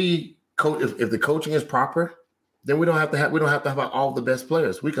 If the coaching is proper, then we don't have to have all the best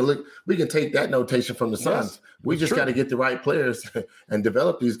players. We can take that notation from the Suns. We just got to get the right players and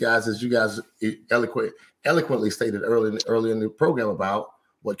develop these guys, as you guys eloquently stated early in the program about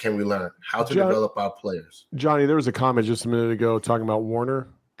what can we learn, how to develop our players. Johnny, there was a comment just a minute ago talking about Warner.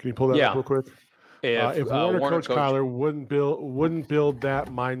 Can you pull that up real quick? If Warner coached Kyler, wouldn't build that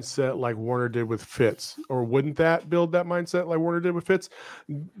mindset like Warner did with Fitz, or wouldn't that build that mindset like Warner did with Fitz?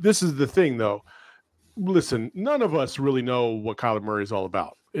 This is the thing, though. Listen, none of us really know what Kyler Murray is all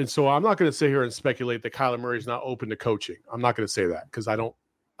about, and so I'm not going to sit here and speculate that Kyler Murray is not open to coaching. I'm not going to say that because I don't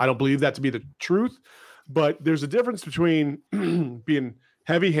believe that to be the truth. But there's a difference between being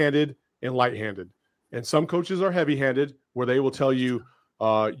heavy-handed and light-handed, and some coaches are heavy-handed where they will tell you,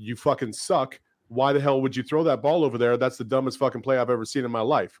 "You fucking suck. Why the hell would you throw that ball over there? That's the dumbest fucking play I've ever seen in my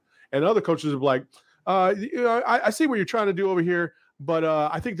life." And other coaches are like, I see what you're trying to do over here, but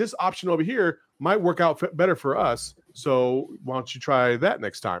I think this option over here might work out better for us. So why don't you try that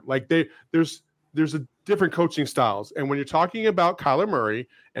next time? Like there's a different coaching styles. And when you're talking about Kyler Murray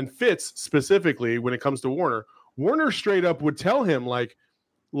and Fitz specifically, when it comes to Warner straight up would tell him like,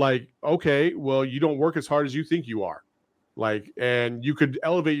 okay, well, you don't work as hard as you think you are. And you could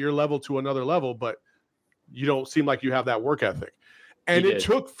elevate your level to another level, but you don't seem like you have that work ethic. And it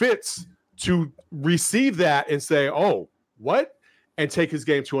took Fitz to receive that and say, "Oh, what?" and take his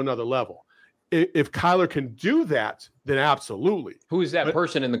game to another level. If Kyler can do that, then absolutely. Who is that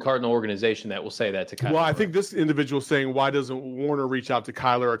person in the Cardinal organization that will say that to Kyler? Well, I think this individual is saying, why doesn't Warner reach out to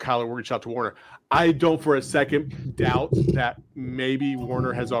Kyler or Kyler reach out to Warner? I don't for a second doubt that maybe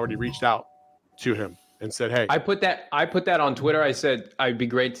Warner has already reached out to him and said, "Hey." I put that on Twitter. I said I'd be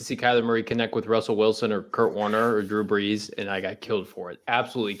great to see Kyler Murray connect with Russell Wilson or Kurt Warner or Drew Brees, and I got killed for it.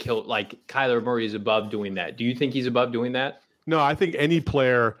 Absolutely killed. Like, Kyler Murray is above doing that. Do you think he's above doing that? No, I think any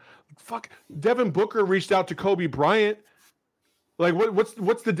player. Devin Booker reached out to Kobe Bryant. Like,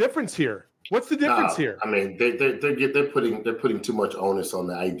 what's the difference here? What's the difference here? I mean, they're putting too much onus on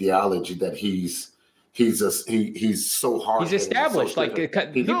the ideology that he's so hard. He's established. So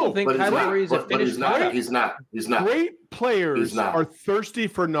people think Kyler Murray is a finished product. He's not. Great players are thirsty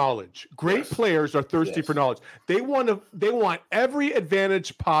for knowledge. Great players are thirsty for knowledge. They want every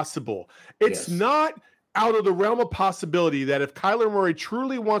advantage possible. It's not out of the realm of possibility that if Kyler Murray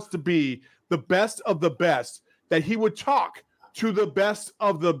truly wants to be the best of the best, that he would talk to the best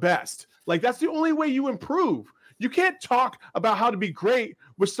of the best. Like, that's the only way you improve. You can't talk about how to be great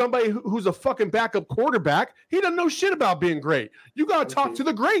with somebody who's a fucking backup quarterback. He doesn't know shit about being great. You got to talk to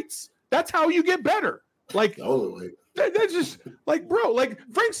the greats. That's how you get better. Like, that's just like, bro, like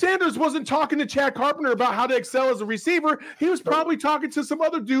Frank Sanders wasn't talking to Chad Carpenter about how to excel as a receiver. He was probably talking to some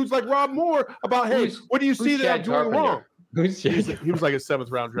other dudes like Rob Moore about, hey, what do you see that I'm doing wrong? He was like a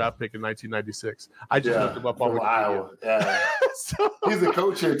 7th round draft pick in 1996. I just looked him up on Iowa. Yeah. He's a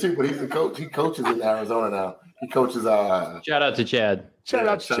coach here too, but he's a coach. He coaches in Arizona now. He coaches. Shout out to Chad. Shout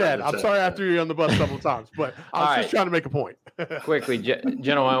out to Chad. I'm sorry I threw you on the bus several times, but I was just trying to make a point. Quickly,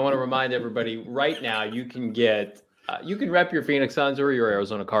 gentlemen, I want to remind everybody right now you can get. You can rep your Phoenix Suns or your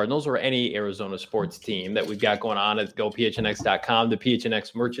Arizona Cardinals or any Arizona sports team that we've got going on at gophnx.com, the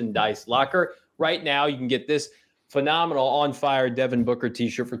PHNX merchandise locker. Right now, you can get this phenomenal on fire Devin Booker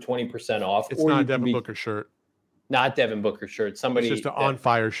t-shirt for 20% off. It's not a Devin Booker shirt. Not Devin Booker shirt. It's just an on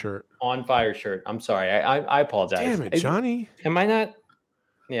fire shirt. On fire shirt. I'm sorry. I apologize. Damn it, Johnny. Am I not?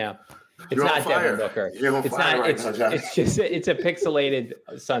 Yeah. It's You're not Devin Booker. You're on It's fire not. right now, Josh. It's a pixelated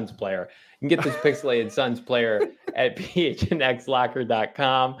Suns player. You can get this pixelated Suns player at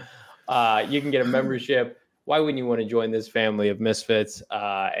phnxlocker.com. You can get a membership. Why wouldn't you want to join this family of misfits?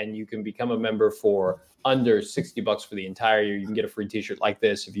 And you can become a member for under $60 for the entire year. You can get a free T-shirt like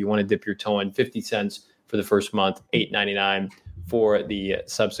this if you want to dip your toe in. 50 cents for the first month, $8.99 for the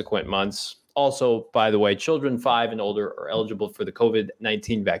subsequent months. Also, by the way, children 5 and older are eligible for the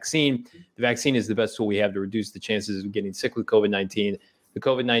COVID-19 vaccine. The vaccine is the best tool we have to reduce the chances of getting sick with COVID-19. The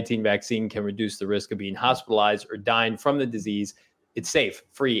COVID-19 vaccine can reduce the risk of being hospitalized or dying from the disease. It's safe,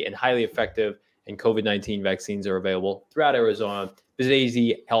 free, and highly effective, and COVID-19 vaccines are available throughout Arizona.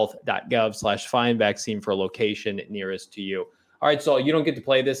 Visit azhealth.gov/find vaccine for a location nearest to you. All right, so you don't get to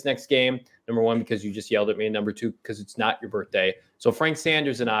play this next game. Number one, because you just yelled at me. Number two, because it's not your birthday. So Frank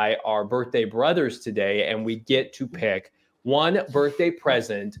Sanders and I are birthday brothers today, and we get to pick one birthday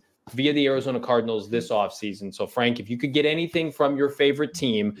present via the Arizona Cardinals this offseason. So Frank, if you could get anything from your favorite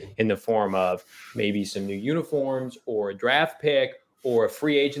team in the form of maybe some new uniforms or a draft pick or a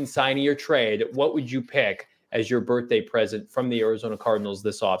free agent signing or trade, what would you pick as your birthday present from the Arizona Cardinals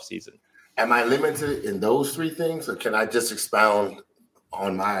this offseason? Am I limited in those three things, or can I just expound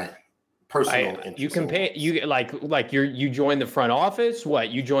on my personal interest? You can pay. You you join the front office. What,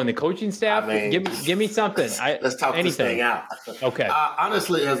 you join the coaching staff? I mean, give me something. Let's talk this thing out. Okay.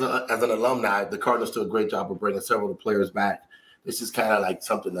 Honestly, as an alumni, the Cardinals do a great job of bringing several of the players back. This is kind of like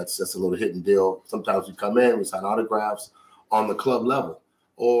something that's just a little hidden deal. Sometimes we come in, we sign autographs on the club level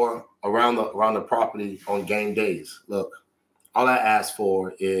or around the property on game days. Look, all I ask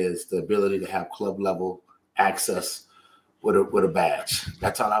for is the ability to have club level access with a badge.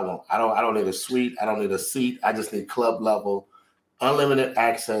 That's all I want. I don't need a suite. I don't need a seat. I just need club level, unlimited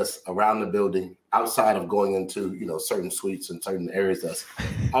access around the building outside of going into, certain suites and certain areas that's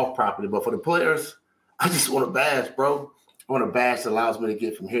off property. But for the players, I just want a badge, bro. I want a badge that allows me to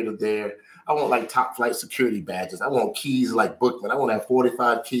get from here to there. I want like top flight security badges. I want keys like Bookman. I want to have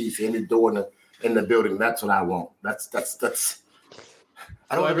 45 keys to any door in the building. That's what I want. That's.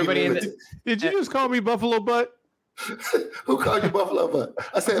 I don't everybody. Did you just call me Buffalo Butt? Who called you Buffalo Butt?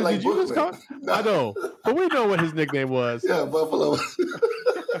 I said like Bookman. No. I know, but we know what his nickname was. Yeah, Buffalo.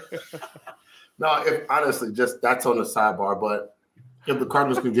 No, honestly, just that's on the sidebar. But if the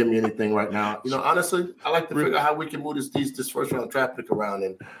Cardinals can give me anything right now, honestly, I like to figure out how we can move this first round draft pick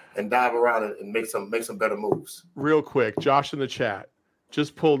around and dive around and make some better moves. Real quick, Josh in the chat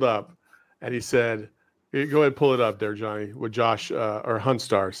just pulled up, and he said, "Go ahead and pull it up there, Johnny." What Josh or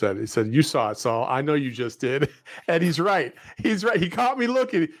Hunstar said. He said, "You saw it, Saul. I know you just did." And he's right. He's right. He caught me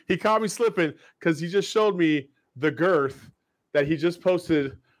looking. He caught me slipping because he just showed me the girth that he just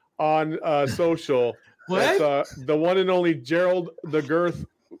posted on social. What? That's the one and only Gerald the Girth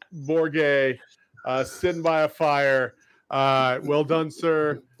Bourget sitting by a fire. Well done,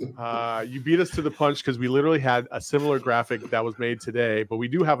 sir. You beat us to the punch because we literally had a similar graphic that was made today, but we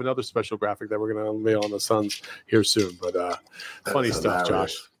do have another special graphic that we're going to unveil on the Suns here soon. But funny stuff,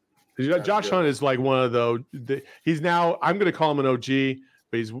 Josh. Josh Hunt is like one of he's now, I'm going to call him an OG,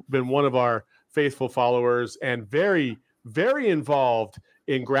 but he's been one of our faithful followers and very, very involved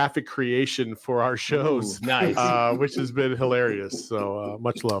in graphic creation for our shows. Ooh, nice. Which has been hilarious. So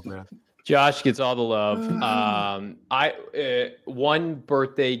much love, man. Josh gets all the love. One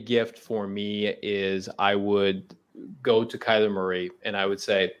birthday gift for me is I would go to Kyler Murray and I would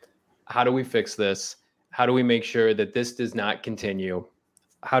say, how do we fix this? How do we make sure that this does not continue?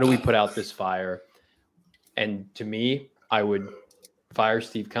 How do we put out this fire? And to me, I would fire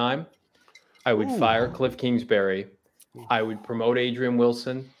Steve Keim. I would fire Cliff Kingsbury. I would promote Adrian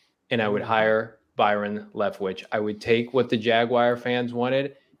Wilson, and I would hire Byron Leftwich. I would take what the Jaguar fans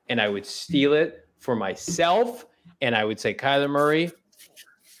wanted, and I would steal it for myself, and I would say, Kyler Murray,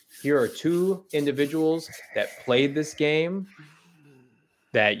 here are two individuals that played this game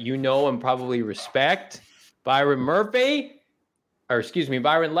that you know and probably respect. Byron Leftwich,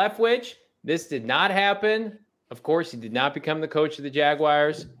 this did not happen. Of course, he did not become the coach of the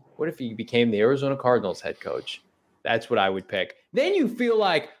Jaguars. What if he became the Arizona Cardinals head coach? That's what I would pick. Then you feel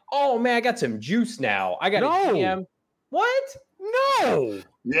like, oh, man, I got some juice now. I got a GM. What? No.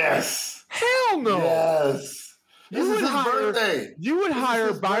 Yes. Hell no. Yes. This is his birthday. You would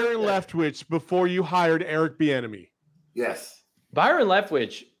hire Byron Leftwich before you hired Eric Bieniemy. Yes. Byron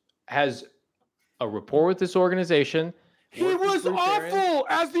Leftwich has a rapport with this organization. He was awful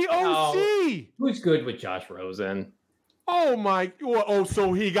as the OC. Who's good with Josh Rosen? Oh, my. Oh,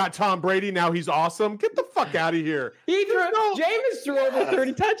 so he got Tom Brady. Now he's awesome. Get the fuck out of here. Jameis threw over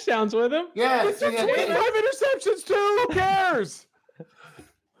 30 touchdowns with him. Yeah. He threw 25 interceptions, too. Who cares?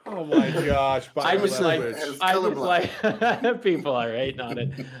 Oh my gosh! I was like, people are hating on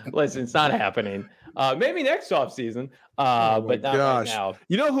it. Listen, it's not happening. Maybe next offseason, but not right now.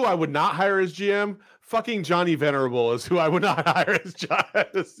 You know who I would not hire as GM? Fucking Johnny Venerable is who I would not hire as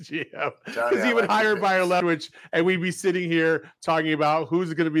GM, because he would hire Byron Leftwich, and we'd be sitting here talking about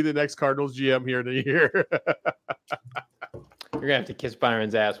who's going to be the next Cardinals GM here in a year. You're gonna have to kiss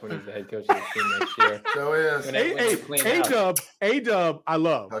Byron's ass when he's the head coach of the team next year. So is. A-Dub, I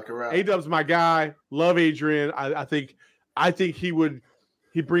love. A-Dub's my guy. Love Adrian. I think he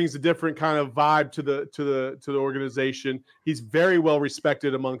brings a different kind of vibe to the organization. He's very well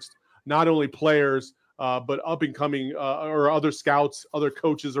respected amongst not only players but up and coming or other scouts, other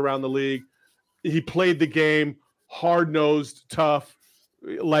coaches around the league. He played the game hard nosed, tough.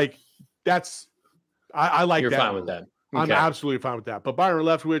 Like that's I like You're that. You're fine with that. Okay. I'm absolutely fine with that. But Byron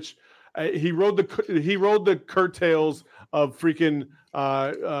Leftwich, he rode the curtails of freaking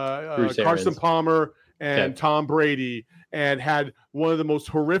Carson Palmer and Tom Brady, and had one of the most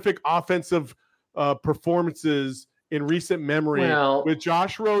horrific offensive performances in recent memory with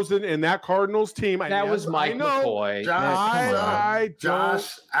Josh Rosen and that Cardinals team. That was Mike McCoy.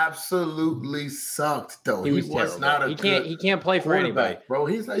 Josh absolutely sucked, though. He was not a good he can't play for anybody, bro.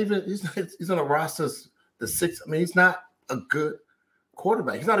 He's not even. He's on the roster. The six. I mean, he's not a good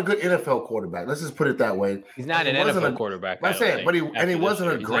quarterback. He's not a good NFL quarterback. Let's just put it that way. He's not an NFL quarterback. I'm saying, but he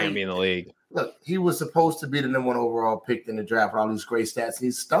wasn't a great. Be in the league. Look, he was supposed to be the number 1 overall pick in the draft with all these great stats. And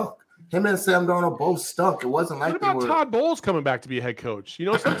he stunk. Him and Sam Darnold both stunk. It wasn't like what about Todd Bowles coming back to be a head coach? You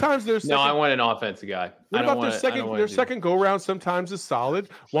know, sometimes there's no. I want an offensive guy. What about their second go round? Sometimes is solid.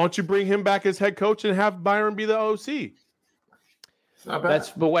 Why don't you bring him back as head coach and have Byron be the OC?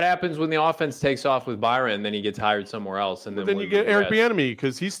 But what happens when the offense takes off with Byron? Then he gets hired somewhere else, and then you get Eric Bieniemy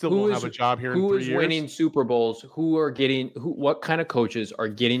because he still won't have a job here in 3 years. Who is winning Super Bowls? What kind of coaches are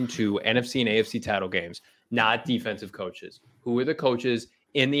getting to NFC and AFC title games? Not defensive coaches. Who are the coaches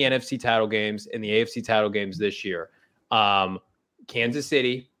in the NFC title games and the AFC title games this year? Kansas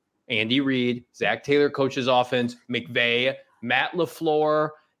City, Andy Reid, Zach Taylor coaches offense, McVay, Matt LaFleur,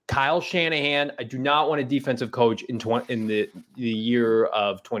 Kyle Shanahan. I do not want a defensive coach in the year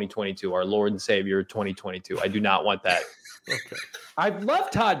of 2022, our Lord and Savior 2022. I do not want that. Okay. I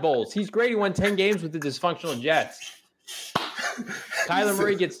love Todd Bowles. He's great. He won 10 games with the dysfunctional Jets. Kyler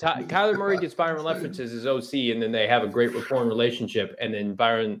Murray gets Byron Leftwich as his OC, and then they have a great rapport and relationship. And then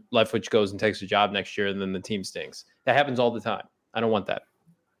Byron Leftwich goes and takes a job next year, and then the team stinks. That happens all the time. I don't want that.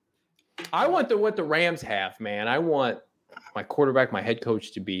 I want what the Rams have, man. I want my quarterback, my head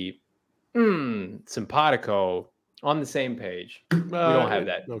coach to be simpatico, on the same page. We don't have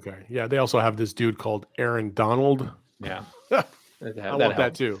that. Okay. Yeah, they also have this dude called Aaron Donald. Yeah. I want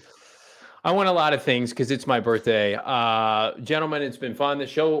that too. I want a lot of things because it's my birthday. Gentlemen, it's been fun. The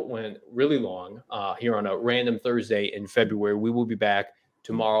show went really long here on a random Thursday in February. We will be back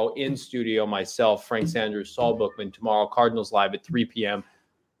tomorrow in studio. Myself, Frank Sanders, Saul Bookman. Tomorrow, Cardinals Live at 3 p.m.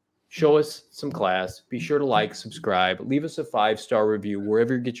 Show us some class. Be sure to like, subscribe, leave us a 5-star review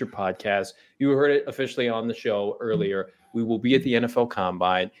wherever you get your podcasts. You heard it officially on the show earlier. We will be at the NFL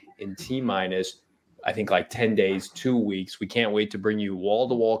Combine in T-minus, I think, like 10 days, 2 weeks. We can't wait to bring you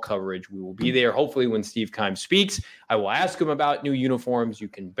wall-to-wall coverage. We will be there, hopefully, when Steve Keim speaks. I will ask him about new uniforms. You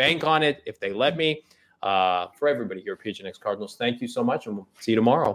can bank on it if they let me. For everybody here at PHNX Cardinals, thank you so much, and we'll see you tomorrow.